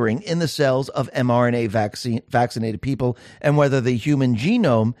lingering in the cells of mRNA vaccinated people and whether the human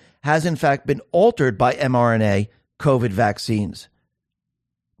genome has in fact been altered by mRNA COVID vaccines.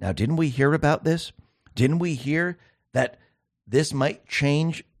 Now, didn't we hear about this? Didn't we hear that this might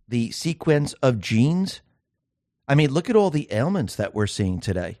change the sequence of genes? I mean, look at all the ailments that we're seeing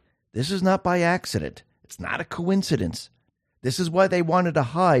today. This is not by accident. It's not a coincidence. This is why they wanted to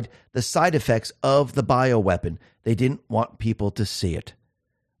hide the side effects of the bioweapon. They didn't want people to see it.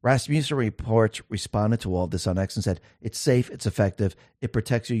 Rasmussen Reports responded to all this on X and said, it's safe, it's effective, it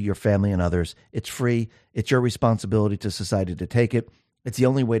protects you, your family, and others. It's free. It's your responsibility to society to take it. It's the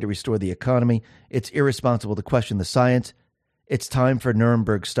only way to restore the economy. It's irresponsible to question the science. It's time for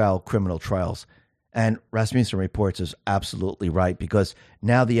Nuremberg-style criminal trials. And Rasmussen Reports is absolutely right, because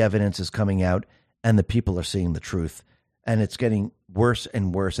now the evidence is coming out and the people are seeing the truth. And it's getting worse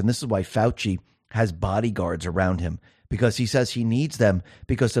and worse. And this is why Fauci has bodyguards around him, because he says he needs them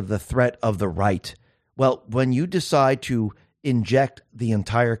because of the threat of the right. Well, when you decide to inject the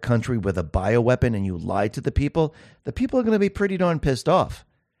entire country with a bioweapon and you lie to the people are going to be pretty darn pissed off.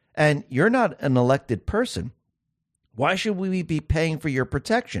 And you're not an elected person. Why should we be paying for your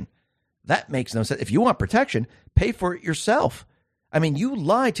protection? That makes no sense. If you want protection, pay for it yourself. I mean, you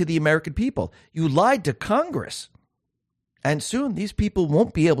lied to the American people. You lied to Congress. And soon these people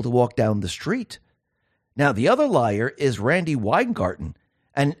won't be able to walk down the street. Now, the other liar is Randy Weingarten.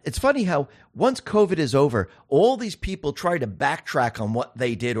 And it's funny how once COVID is over, all these people try to backtrack on what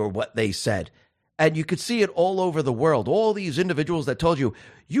they did or what they said. And you could see it all over the world. All these individuals that told you,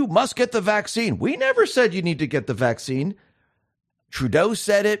 you must get the vaccine. We never said you need to get the vaccine. Trudeau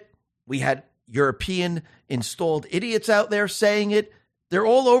said it. We had European installed idiots out there saying it. They're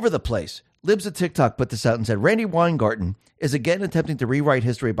all over the place. Libs of TikTok put this out and said, Randy Weingarten is again attempting to rewrite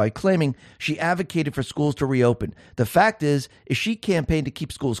history by claiming she advocated for schools to reopen. The fact is she campaigned to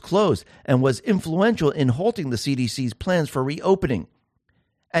keep schools closed and was influential in halting the CDC's plans for reopening.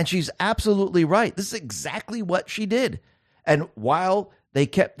 And she's absolutely right. This is exactly what she did. And while they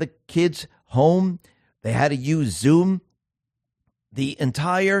kept the kids home, they had to use Zoom. The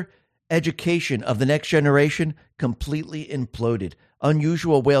entire education of the next generation completely imploded.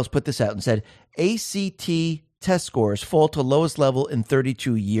 Unusual Wales put this out and said, ACT test scores fall to lowest level in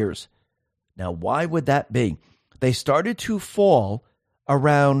 32 years. Now, why would that be? They started to fall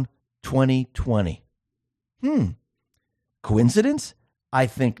around 2020. Coincidence? I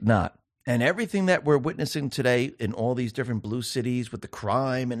think not. And everything that we're witnessing today in all these different blue cities with the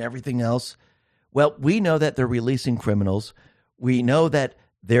crime and everything else, well, we know that they're releasing criminals. We know that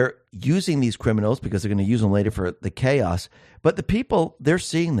they're using these criminals because they're going to use them later for the chaos. But the people, they're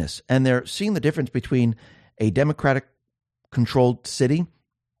seeing this, and they're seeing the difference between a Democratic-controlled city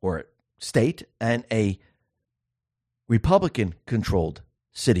or state and a Republican-controlled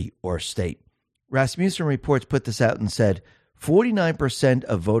city or state. Rasmussen Reports put this out and said 49%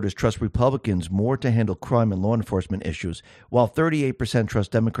 of voters trust Republicans more to handle crime and law enforcement issues, while 38%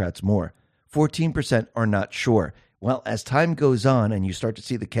 trust Democrats more. 14% are not sure. Well, as time goes on and you start to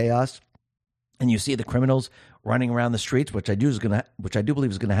see the chaos and you see the criminals running around the streets, which I do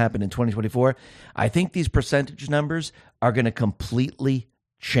believe is going to happen in 2024, I think these percentage numbers are going to completely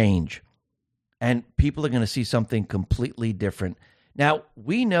change. And people are going to see something completely different. Now,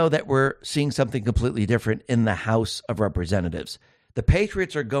 we know that we're seeing something completely different in the House of Representatives. The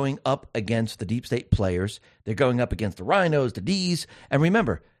Patriots are going up against the deep state players. They're going up against the Rhinos, the Ds. And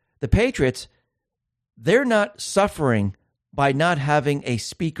remember, the Patriots, they're not suffering by not having a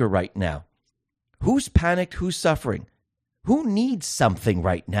speaker right now. Who's panicked? Who's suffering? Who needs something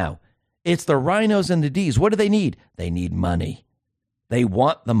right now? It's the Rhinos and the Ds. What do they need? They need money. They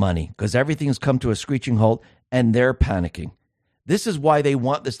want the money because everything's come to a screeching halt and they're panicking. This is why they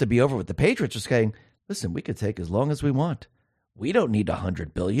want this to be over with. The Patriots are saying, listen, we could take as long as we want. We don't need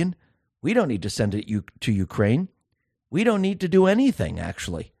 $100 billion. We don't need to send it to Ukraine. We don't need to do anything,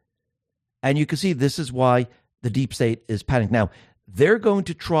 actually. And you can see this is why the deep state is panicked. Now, they're going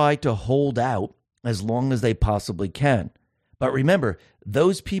to try to hold out as long as they possibly can. But remember,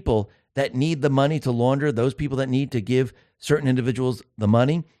 those people that need the money to launder, those people that need to give certain individuals the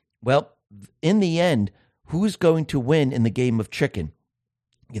money, well, in the end, who's going to win in the game of chicken?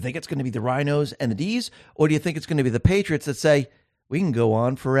 You think it's going to be the Rhinos and the Ds, or do you think it's going to be the Patriots that say, we can go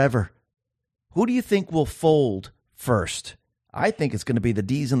on forever? Who do you think will fold first? I think it's going to be the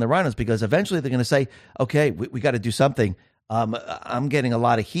Ds and the Rhinos because eventually they're going to say, okay, we got to do something. I'm getting a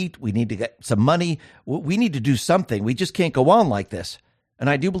lot of heat. We need to get some money. We need to do something. We just can't go on like this. And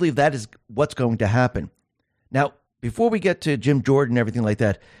I do believe that is what's going to happen. Now, before we get to Jim Jordan and everything like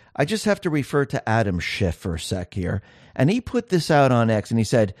that, I just have to refer to Adam Schiff for a sec here. And he put this out on X and he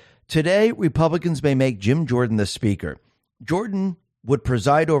said, today, Republicans may make Jim Jordan the speaker. Jordan would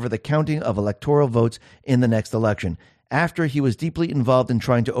preside over the counting of electoral votes in the next election after he was deeply involved in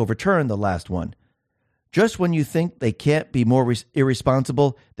trying to overturn the last one. Just when you think they can't be more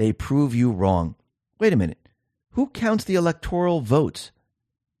irresponsible, they prove you wrong. Wait a minute. Who counts the electoral votes?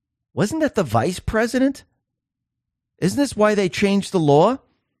 Wasn't that the vice president? Isn't this why they changed the law?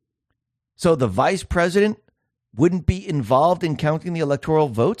 So the vice president wouldn't be involved in counting the electoral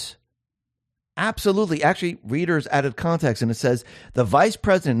votes? Absolutely. Actually, readers added context, and it says the vice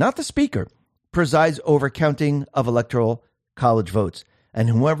president, not the speaker, presides over counting of electoral college votes. And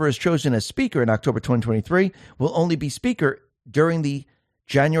whoever is chosen as speaker in October 2023 will only be speaker during the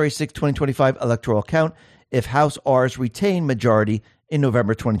January 6, 2025 electoral count if House R's retain majority in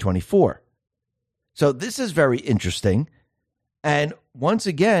November 2024. So this is very interesting. And once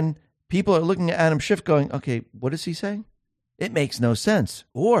again, people are looking at Adam Schiff going, okay, what is he saying? It makes no sense.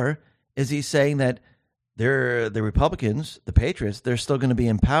 Or is he saying that the Republicans, the Patriots, they're still going to be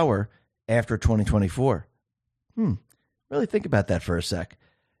in power after 2024? Really think about that for a sec.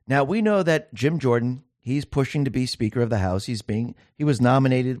 Now, we know that Jim Jordan, he's pushing to be Speaker of the House. He was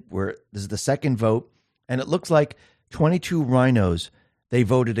nominated. This is the second vote. And it looks like 22 Rhinos, they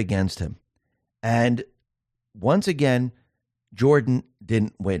voted against him. And once again, Jordan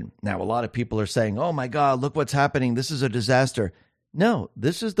didn't win. Now, a lot of people are saying, oh my God, look what's happening. This is a disaster. No,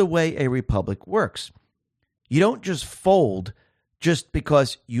 this is the way a republic works. You don't just fold just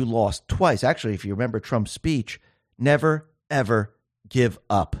because you lost twice. Actually, if you remember Trump's speech, never, ever give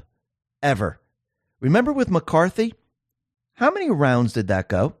up. Ever. Remember with McCarthy? How many rounds did that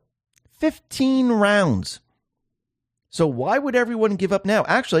go? 15 rounds. So why would everyone give up now?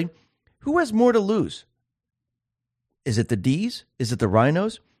 Actually, who has more to lose? Is it the Ds? Is it the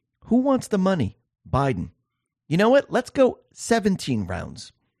Rhinos? Who wants the money? Biden. You know what? Let's go 17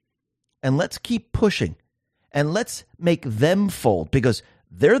 rounds. And let's keep pushing. And let's make them fold because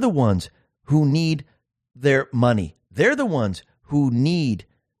they're the ones who need their money. They're the ones who need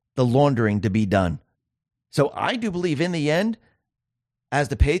the laundering to be done. So I do believe in the end, as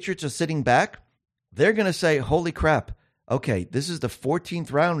the Patriots are sitting back, they're going to say, holy crap, okay, this is the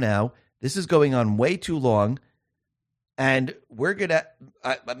 14th round now. This is going on way too long. And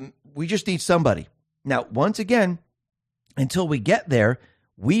we just need somebody. Now, once again, until we get there,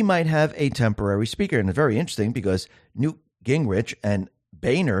 we might have a temporary speaker. And it's very interesting because Newt Gingrich and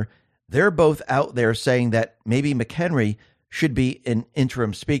Boehner, they're both out there saying that maybe McHenry should be an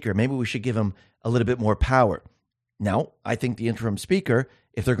interim speaker. Maybe we should give him a little bit more power. Now, I think the interim speaker,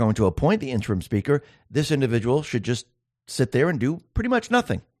 if they're going to appoint the interim speaker, this individual should just sit there and do pretty much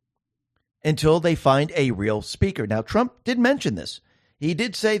nothing until they find a real speaker. Now, Trump did mention this. He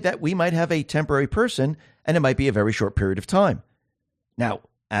did say that we might have a temporary person and it might be a very short period of time. Now,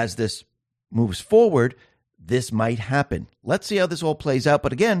 as this moves forward, this might happen. Let's see how this all plays out.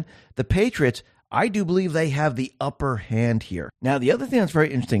 But again, the Patriots, I do believe they have the upper hand here. Now, the other thing that's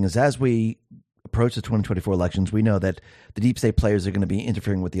very interesting is as we approach the 2024 elections, we know that the deep state players are going to be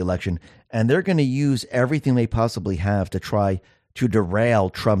interfering with the election, and they're going to use everything they possibly have to try to derail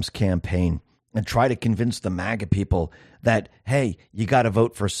Trump's campaign and try to convince the MAGA people that, hey, you got to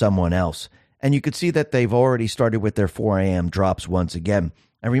vote for someone else. And you could see that they've already started with their 4 a.m. drops once again.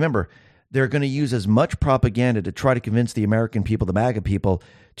 And remember, they're going to use as much propaganda to try to convince the American people, the MAGA people,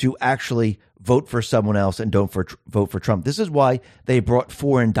 to actually vote for someone else and don't vote for Trump. This is why they brought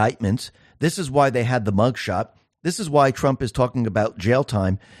 4 indictments. This is why they had the mugshot. This is why Trump is talking about jail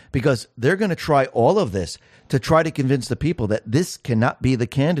time, because they're going to try all of this to try to convince the people that this cannot be the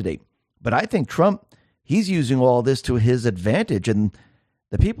candidate. But I think Trump, he's using all this to his advantage, and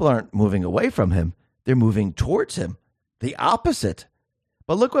the people aren't moving away from him. They're moving towards him, the opposite.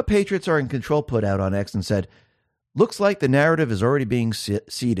 But look what Patriots Are in Control put out on X and said, looks like the narrative is already being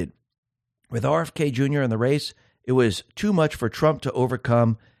seeded. With RFK Jr. in the race, it was too much for Trump to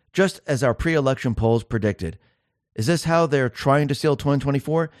overcome, just as our pre-election polls predicted. Is this how they're trying to steal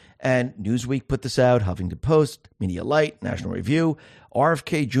 2024? And Newsweek put this out, Huffington Post, Media Light, National Review.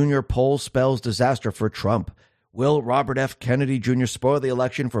 RFK Jr. poll spells disaster for Trump. Will Robert F. Kennedy Jr. spoil the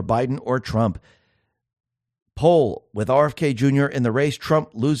election for Biden or Trump? Poll with RFK Jr. in the race,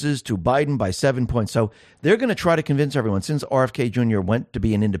 Trump loses to Biden by 7 points. So they're going to try to convince everyone, since RFK Jr. went to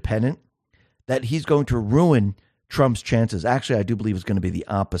be an independent, that he's going to ruin Trump's chances. Actually, I do believe it's going to be the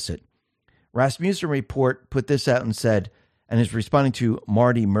opposite. Rasmussen Report put this out and said, and is responding to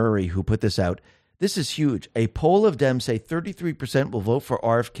Marty Murray, who put this out, this is huge. A poll of Dems say 33% will vote for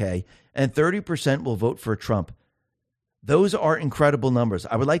RFK and 30% will vote for Trump. Those are incredible numbers.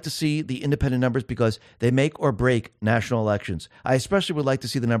 I would like to see the independent numbers because they make or break national elections. I especially would like to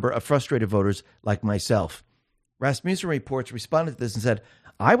see the number of frustrated voters like myself. Rasmussen Reports responded to this and said,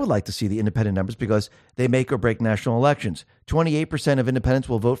 I would like to see the independent numbers because they make or break national elections. 28% of independents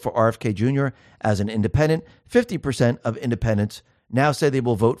will vote for RFK Jr. as an independent. 50% of independents now say they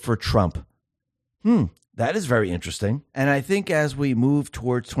will vote for Trump. That is very interesting. And I think as we move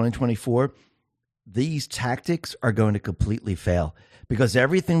towards 2024, these tactics are going to completely fail because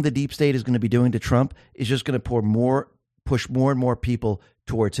everything the deep state is going to be doing to Trump is just going to push more and more people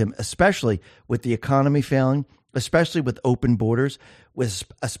towards him, especially with the economy failing, especially with open borders,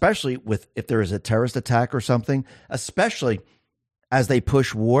 especially with if there is a terrorist attack or something, especially as they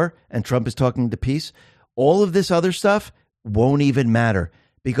push war and Trump is talking to peace. All of this other stuff won't even matter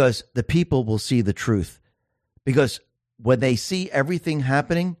because the people will see the truth. Because when they see everything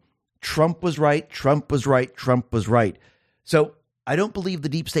happening, Trump was right, Trump was right, Trump was right. So I don't believe the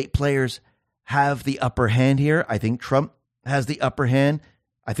deep state players have the upper hand here. I think Trump has the upper hand.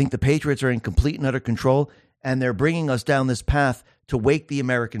 I think the Patriots are in complete and utter control, and they're bringing us down this path to wake the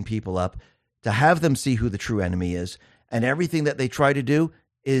American people up, to have them see who the true enemy is. And everything that they try to do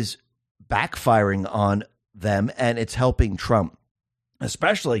is backfiring on them, and it's helping Trump,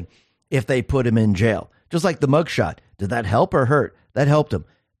 especially if they put him in jail. Just like the mugshot. Did that help or hurt? That helped him.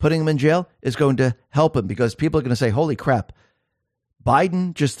 Putting him in jail is going to help him because people are going to say, holy crap,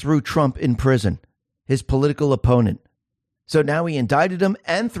 Biden just threw Trump in prison, his political opponent. So now he indicted him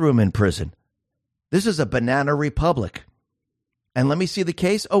and threw him in prison. This is a banana republic. And let me see the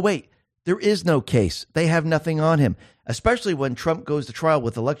case. Oh, wait, there is no case. They have nothing on him, especially when Trump goes to trial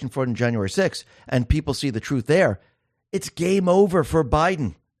with election fraud on January 6th and people see the truth there. It's game over for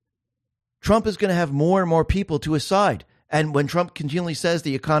Biden. Trump is going to have more and more people to his side. And when Trump continually says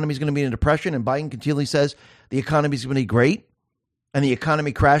the economy is going to be in a depression and Biden continually says the economy is going to be great and the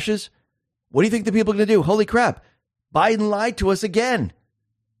economy crashes, what do you think the people are going to do? Holy crap, Biden lied to us again.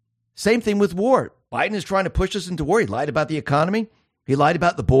 Same thing with war. Biden is trying to push us into war. He lied about the economy. He lied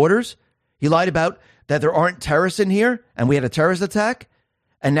about the borders. He lied about that there aren't terrorists in here and we had a terrorist attack.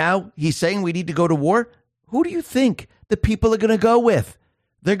 And now he's saying we need to go to war. Who do you think the people are going to go with?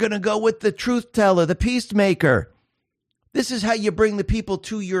 They're going to go with the truth teller, the peacemaker. This is how you bring the people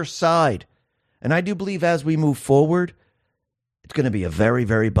to your side. And I do believe as we move forward, it's going to be a very,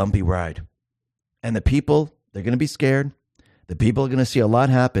 very bumpy ride. And the people, they're going to be scared. The people are going to see a lot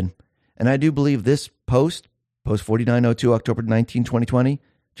happen. And I do believe this post 4902, October 19, 2020,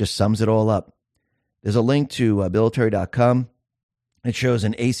 just sums it all up. There's a link to military.com. It shows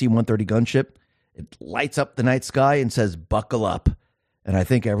an AC-130 gunship. It lights up the night sky and says, buckle up. And I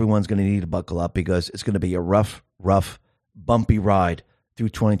think everyone's going to need to buckle up because it's going to be a rough, bumpy ride through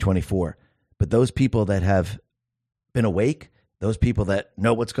 2024. But those people that have been awake, those people that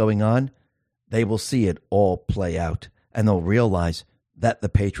know what's going on, they will see it all play out. And they'll realize that the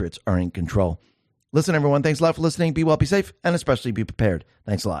Patriots are in control. Listen, everyone, thanks a lot for listening. Be well, be safe, and especially be prepared.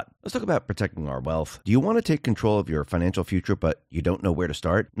 Thanks a lot. Let's talk about protecting our wealth. Do you want to take control of your financial future, but you don't know where to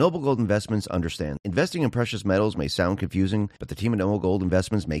start? Noble Gold Investments understand. Investing in precious metals may sound confusing, but the team at Noble Gold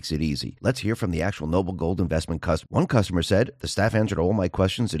Investments makes it easy. Let's hear from the actual Noble Gold Investment customer. One customer said, the staff answered all my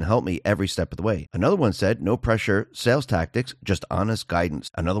questions and helped me every step of the way. Another one said, no pressure, sales tactics, just honest guidance.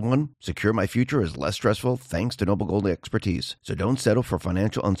 Another one, secure my future is less stressful thanks to Noble Gold expertise. So don't settle for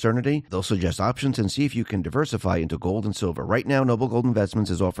financial uncertainty. They'll suggest options and see if you can diversify into gold and silver. Right now, Noble Gold Investments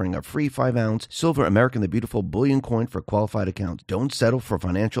is offering a free 5-ounce silver American the Beautiful bullion coin for qualified accounts. Don't settle for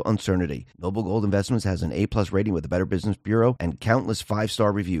financial uncertainty. Noble Gold Investments has an A-plus rating with the Better Business Bureau and countless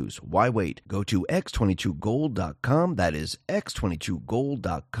 5-star reviews. Why wait? Go to x22gold.com. That is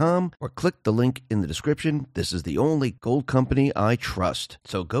x22gold.com, or click the link in the description. This is the only gold company I trust.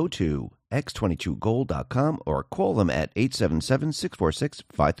 So go to x22gold.com or call them at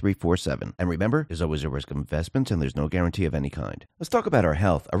 877-646-5347. And remember, there's always a risk of investments and there's no guarantee of any kind. Let's talk about our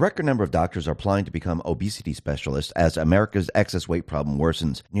health. A record number of doctors are applying to become obesity specialists as America's excess weight problem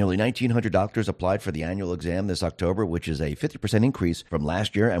worsens. Nearly 1,900 doctors applied for the annual exam this October, which is a 50% increase from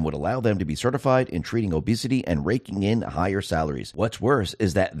last year and would allow them to be certified in treating obesity and raking in higher salaries. What's worse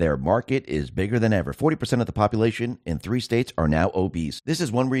is that their market is bigger than ever. 40% of the population in 3 states are now obese. This is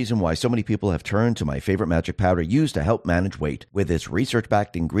one reason why so many people have turned to my favorite magic powder used to help manage weight. With its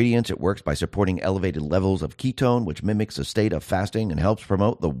research-backed ingredients, it works by supporting elevated levels of ketone, which mimics a state of fasting and helps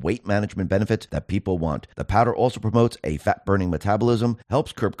promote the weight management benefits that people want. The powder also promotes a fat-burning metabolism,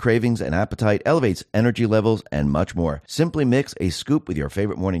 helps curb cravings and appetite, elevates energy levels, and much more. Simply mix a scoop with your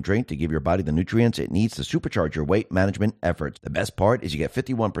favorite morning drink to give your body the nutrients it needs to supercharge your weight management efforts. The best part is you get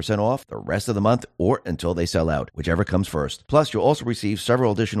 51% off the rest of the month or until they sell out, whichever comes first. Plus, you'll also receive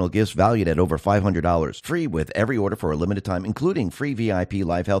several additional gifts valued at over $500, free with every order for a limited time, including free VIP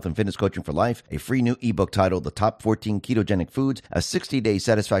live health and fitness coaching for life, a free new ebook titled The Top 14 Ketogenic Foods, a 60-day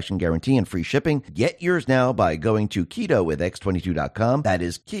satisfaction guarantee, and free shipping. Get yours now by going to ketowithx22.com. That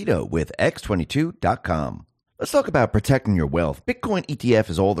is ketowithx22.com. Let's talk about protecting your wealth. Bitcoin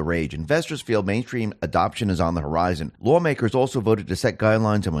ETF is all the rage. Investors feel mainstream adoption is on the horizon. Lawmakers also voted to set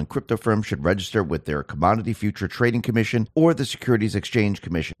guidelines on when crypto firms should register with their Commodity Future Trading Commission or the Securities Exchange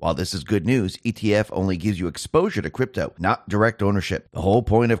Commission. While this is good news, ETF only gives you exposure to crypto, not direct ownership. The whole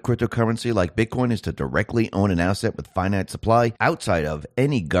point of cryptocurrency like Bitcoin is to directly own an asset with finite supply outside of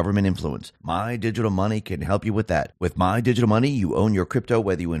any government influence. My Digital Money can help you with that. With My Digital Money, you own your crypto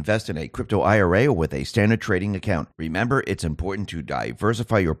whether you invest in a crypto IRA or with a standard trading account. Remember, it's important to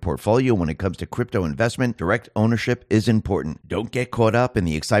diversify your portfolio when it comes to crypto investment. Direct ownership is important. Don't get caught up in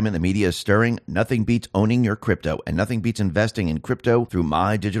the excitement the media is stirring. Nothing beats owning your crypto, and nothing beats investing in crypto through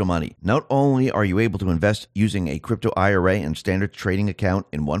My Digital Money. Not only are you able to invest using a crypto IRA and standard trading account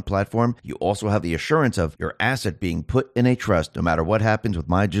in one platform, you also have the assurance of your asset being put in a trust. No matter what happens with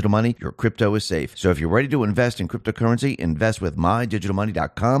My Digital Money, your crypto is safe. So if you're ready to invest in cryptocurrency, invest with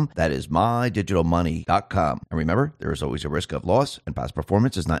MyDigitalMoney.com. That is MyDigitalMoney.com. And remember, there is always a risk of loss, and past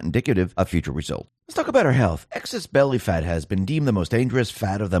performance is not indicative of future results. Let's talk about our health. Excess belly fat has been deemed the most dangerous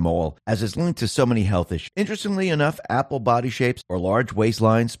fat of them all, as it's linked to so many health issues. Interestingly enough, apple body shapes or large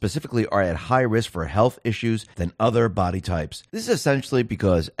waistlines specifically are at high risk for health issues than other body types. This is essentially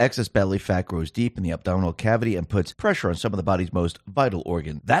because excess belly fat grows deep in the abdominal cavity and puts pressure on some of the body's most vital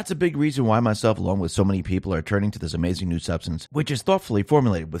organs. That's a big reason why myself, along with so many people, are turning to this amazing new substance, which is thoughtfully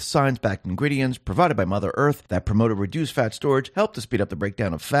formulated with science-backed ingredients provided by Mother Earth that promote a reduced fat storage, help to speed up the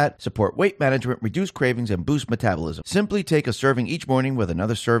breakdown of fat, support weight management, reduce cravings, and boost metabolism. Simply take a serving each morning with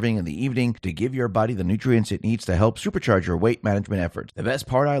another serving in the evening to give your body the nutrients it needs to help supercharge your weight management efforts. The best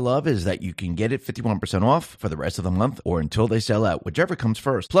part I love is that you can get it 51% off for the rest of the month or until they sell out, whichever comes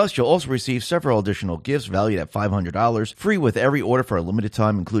first. Plus, you'll also receive several additional gifts valued at $500, free with every order for a limited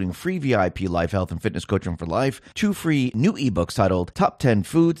time, including free VIP life health and fitness coaching for life, 2 free new ebooks titled Top 10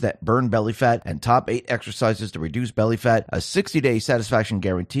 Foods That Burn Belly Fat and Top 8 Exercises to Reduce Belly Fat, a 60-day satisfaction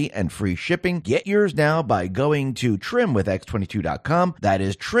guarantee, and free shipping. Get yours now by going to trimwithx22.com. That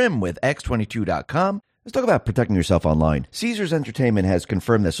is trimwithx22.com. Let's talk about protecting yourself online. Caesars Entertainment has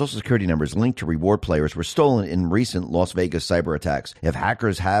confirmed that Social Security numbers linked to reward players were stolen in recent Las Vegas cyber attacks. If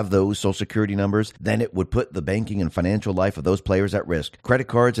hackers have those Social Security numbers, then it would put the banking and financial life of those players at risk. Credit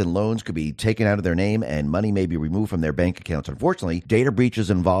cards and loans could be taken out of their name and money may be removed from their bank accounts. Unfortunately, data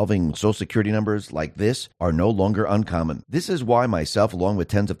breaches involving Social Security numbers like this are no longer uncommon. This is why myself, along with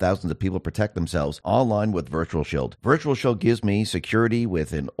tens of thousands of people, protect themselves online with Virtual Shield. Virtual Shield gives me security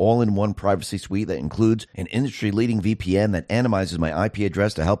with an all-in-one privacy suite that includes includes an industry-leading VPN that anonymizes my IP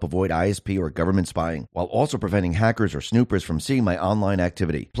address to help avoid ISP or government spying, while also preventing hackers or snoopers from seeing my online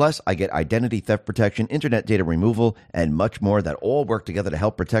activity. Plus, I get identity theft protection, internet data removal, and much more that all work together to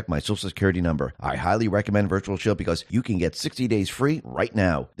help protect my Social Security number. I highly recommend Virtual Shield because you can get 60 days free right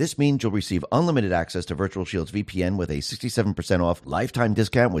now. This means you'll receive unlimited access to Virtual Shield's VPN with a 67% off lifetime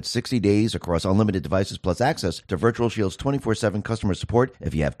discount with 60 days across unlimited devices plus access to Virtual Shield's 24/7 customer support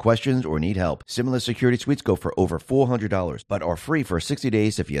if you have questions or need help. Similar security suites go for over $400, but are free for 60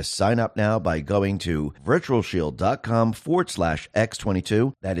 days if you sign up now by going to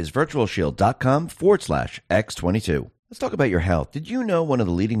virtualshield.com/X22. That is virtualshield.com/X22. Let's talk about your health. Did you know one of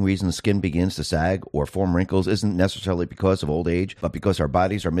the leading reasons skin begins to sag or form wrinkles isn't necessarily because of old age, but because our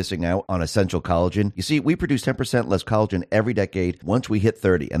bodies are missing out on essential collagen? You see, we produce 10% less collagen every decade once we hit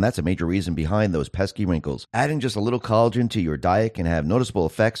 30, and that's a major reason behind those pesky wrinkles. Adding just a little collagen to your diet can have noticeable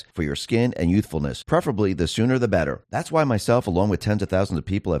effects for your skin and youthfulness. Preferably, the sooner the better. That's why myself, along with tens of thousands of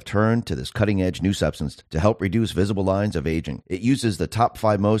people, have turned to this cutting-edge new substance to help reduce visible lines of aging. It uses the top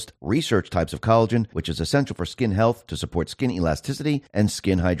 5 most researched types of collagen, which is essential for skin health to support skin elasticity and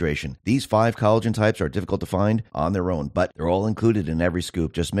skin hydration. These 5 collagen types are difficult to find on their own, but they're all included in every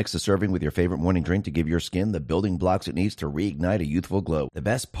scoop. Just mix the serving with your favorite morning drink to give your skin the building blocks it needs to reignite a youthful glow. The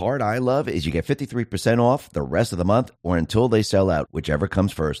best part I love is you get 53% off the rest of the month or until they sell out, whichever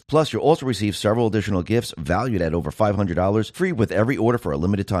comes first. Plus, you'll also receive several additional gifts valued at over $500 free with every order for a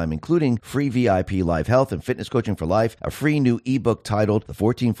limited time, including free VIP live health and fitness coaching for life, a free new ebook titled The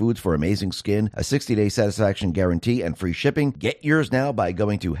 14 Foods for Amazing Skin, a 60-day satisfaction guarantee, and free shipping. Get yours now by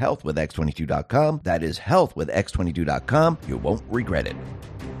going to healthwithx22.com. That is healthwithx22.com. You won't regret it.